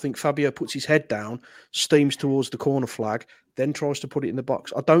pass. I think Fabio puts his head down, steams towards the corner flag, then tries to put it in the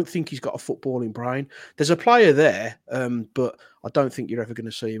box. I don't think he's got a footballing brain. There's a player there, but I don't think you're ever going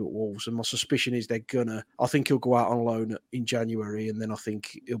to see him at Wolves. And my suspicion is I think he'll go out on loan in January, and then I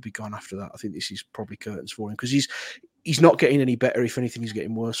think he'll be gone after that. I think this is probably curtains for him because he's not getting any better. If anything, he's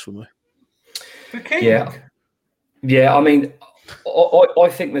getting worse for me. Yeah. I mean, I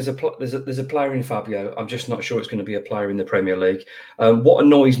think there's a player in Fabio. I'm just not sure it's going to be a player in the Premier League. What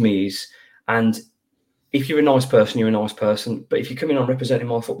annoys me is, and if you're a nice person, you're a nice person. But if you come in on representing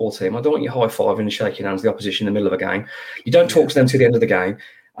my football team, I don't want you high-fiving and shaking hands with the opposition in the middle of a game. You don't talk to them till the end of the game,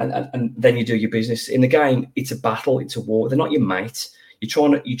 and then you do your business. In the game, it's a battle, it's a war. They're not your mate. You're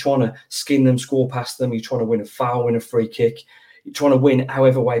trying to skin them, score past them. You're trying to win a foul, win a free kick. You're trying to win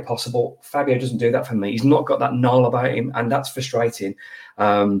however way possible. Fabio doesn't do that for me. He's not got that gnarl about him, and that's frustrating.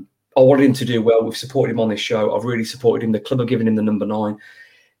 I wanted him to do well. We've supported him on this show. I've really supported him. The club are giving him the number 9.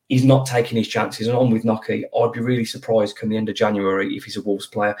 He's not taking his chances. And on with Nocky, I'd be really surprised come the end of January if he's a Wolves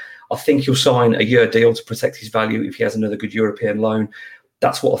player. I think he'll sign a year deal to protect his value if he has another good European loan.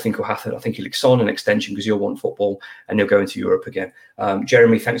 That's what I think will happen. I think he'll sign an extension because he'll want football and he'll go into Europe again.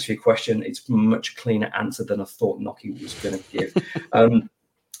 Jeremy, thanks for your question. It's a much cleaner answer than I thought Nocky was going to give.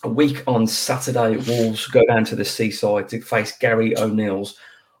 A week on Saturday, Wolves go down to the seaside to face Gary O'Neill's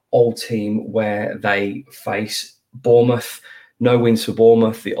old team where they face Bournemouth. No wins for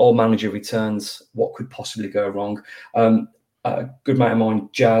Bournemouth. The old manager returns. What could possibly go wrong? A good mate of mine,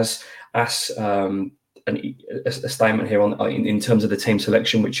 Jazz, asks a statement here in terms of the team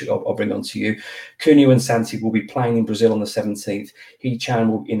selection, which I'll bring on to you. Cunha and Santi will be playing in Brazil on the 17th.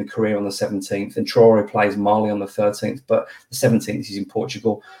 He-Chan will be in the career on the 17th. And Traore plays Mali on the 13th. But the 17th is in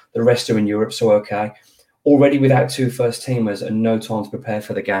Portugal. The rest are in Europe, so okay. Already without 2 first-teamers and no time to prepare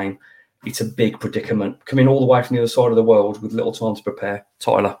for the game. It's a big predicament. Coming all the way from the other side of the world with little time to prepare.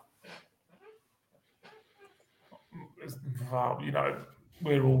 Tyler. Well,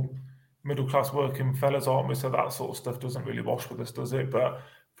 we're all middle-class working fellas, aren't we? So that sort of stuff doesn't really wash with us, does it? But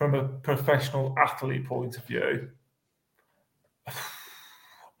from a professional athlete point of view, I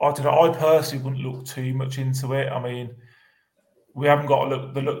don't know. I personally wouldn't look too much into it. I mean, we haven't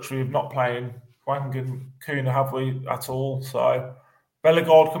got the luxury of not playing Wang and Cunha, have we, at all? So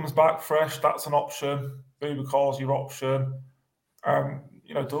Bellegarde comes back fresh. That's an option. Boubacar's your option.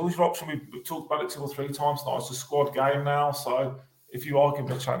 Doyle's your option. We've talked about it 2 or 3 times now. It's a squad game now. So if you are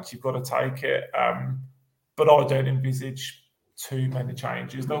given a chance, you've got to take it. But I don't envisage too many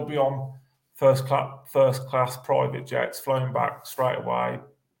changes. They'll be on first class private jets, flown back straight away,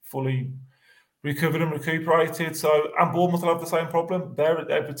 fully recovered and recuperated. And Bournemouth will have the same problem.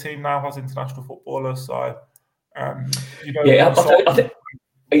 Every team now has international footballers. So I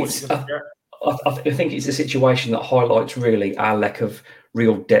think it's a situation that highlights really our lack of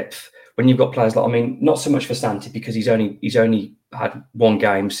real depth. When you've got players not so much for Santi because he's only had 1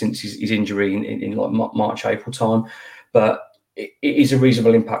 game since his injury in like March, April time, but it is a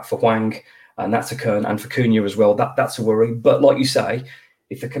reasonable impact for Wang, and that's a concern, and for Cunha as well. That's a worry. But like you say,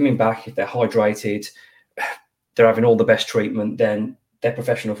 if they're coming back, if they're hydrated, they're having all the best treatment, then they're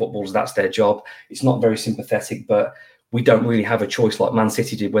professional footballers. That's their job. It's not very sympathetic, but we don't really have a choice like Man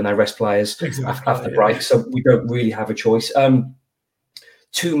City did when they rest players after the break. So we don't really have a choice. The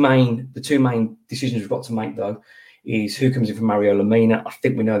two main decisions we've got to make, though, is who comes in for Mario Lemina. I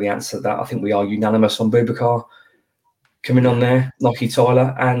think we know the answer to that. I think we are unanimous on Boubacar coming on there, Nocky,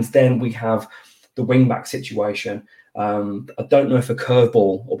 Tyler. And then we have the wing-back situation. I don't know if a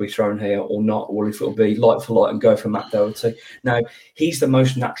curveball will be thrown here or not, or if it'll be light for light and go for Matt Doherty. Now, he's the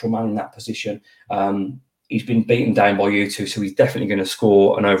most natural man in that position. He's been beaten down by you two, so he's definitely going to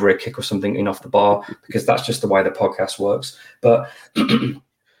score an overhead kick or something in off the bar because that's just the way the podcast works. But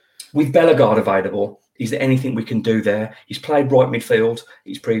with Bellegarde available, is there anything we can do there? He's played right midfield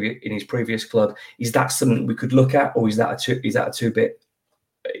in his previous club. Is that something we could look at, or is that too exotic?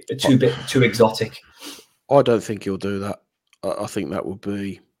 I don't think he'll do that. I think that would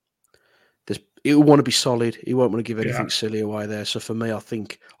be. He'll want to be solid. He won't want to give anything silly away there. So for me, I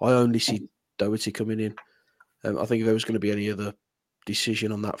think I only see Doherty coming in. I think if there was going to be any other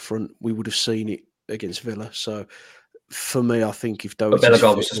decision on that front, we would have seen it against Villa. So for me, I think if Doherty... But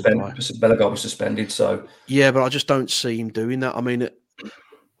Bellegarde was suspended, so... Yeah, but I just don't see him doing that. I mean,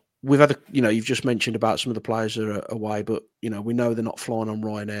 we've had, you've just mentioned about some of the players that are away, but, we know they're not flying on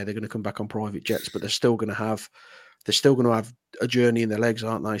Ryanair. They're going to come back on private jets, but they're still going to have they're still going to have a journey in their legs,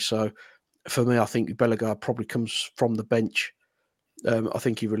 aren't they? So for me, I think Bellegarde probably comes from the bench. I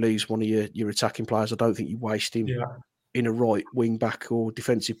think he relieves one of your attacking players. I don't think you waste him in a right wing back or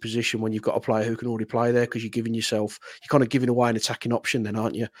defensive position when you've got a player who can already play there, because you're kind of giving away an attacking option then,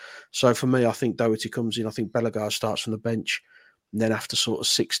 aren't you? So for me, I think Doherty comes in. I think Bellegarde starts from the bench. And then after sort of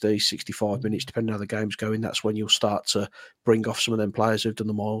 60, 65 minutes, depending on how the game's going, that's when you'll start to bring off some of them players who've done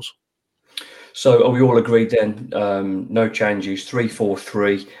the miles. So are we all agreed then? No changes,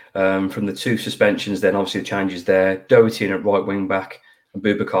 3-4-3 from the 2 suspensions. Then obviously the changes there. Doherty in at right wing back and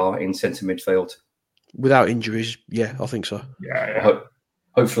Boubacar in centre midfield. Without injuries, yeah, I think so. Yeah.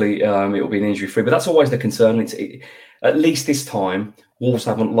 Hopefully it will be an injury free, but that's always the concern. At least this time, Wolves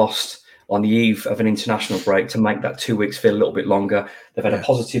haven't lost on the eve of an international break to make that 2 weeks feel a little bit longer. They've had a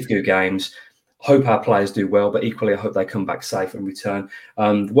positive few games. Hope our players do well, but equally I hope they come back safe and return.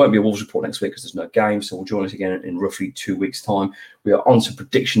 There won't be a Wolves report next week because there's no game, so we'll join us again in roughly 2 weeks' time. We are on to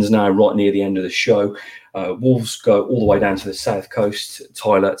predictions now, right near the end of the show. Wolves go all the way down to the south coast,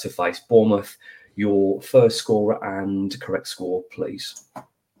 Tyler, to face Bournemouth. Your first score and correct score, please.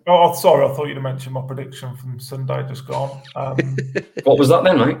 Oh, sorry, I thought you'd mentioned my prediction from Sunday just gone. What was that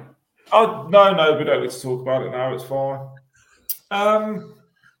then, mate? Oh, no, we don't need to talk about it now. It's fine.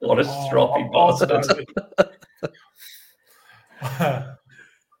 What a stroppy bastard.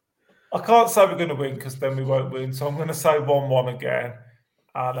 I can't say we're going to win because then we won't win. So I'm going to say 1-1 again.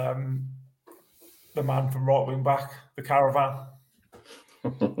 And the man from right wing back, the Caravan.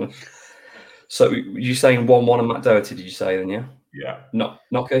 So you saying 1-1 and Matt Doherty, did you say then, yeah? Yeah.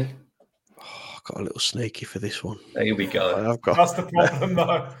 Knocky? Oh, I've got a little sneaky for this one. There we go. That's the problem,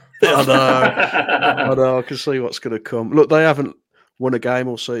 though. I know. I can see what's going to come. Look, they haven't won a game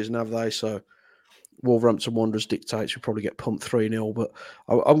all season, have they? So Wolverhampton Wanderers dictates we probably get pumped 3-0. But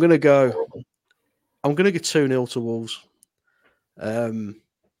I'm going to go 2-0 to Wolves.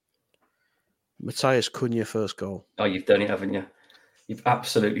 Mateus Cunha first goal. Oh, you've done it, haven't you? You've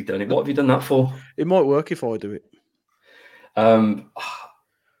absolutely done it. What have you done that for? It might work if I do it. I'm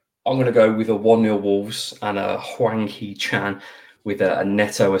going to go with a 1-0 Wolves and a Hwang Hee-chan with a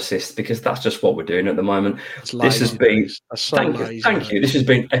Neto assist, because that's just what we're doing at the moment. This has been thank you. This has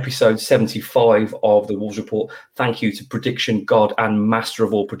been episode 75 of the Wolves Report. Thank you to prediction god and master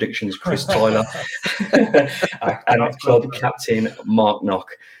of all predictions, Chris Tyler, and club captain Mark Knock.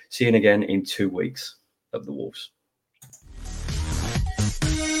 See you again in 2 weeks of the Wolves.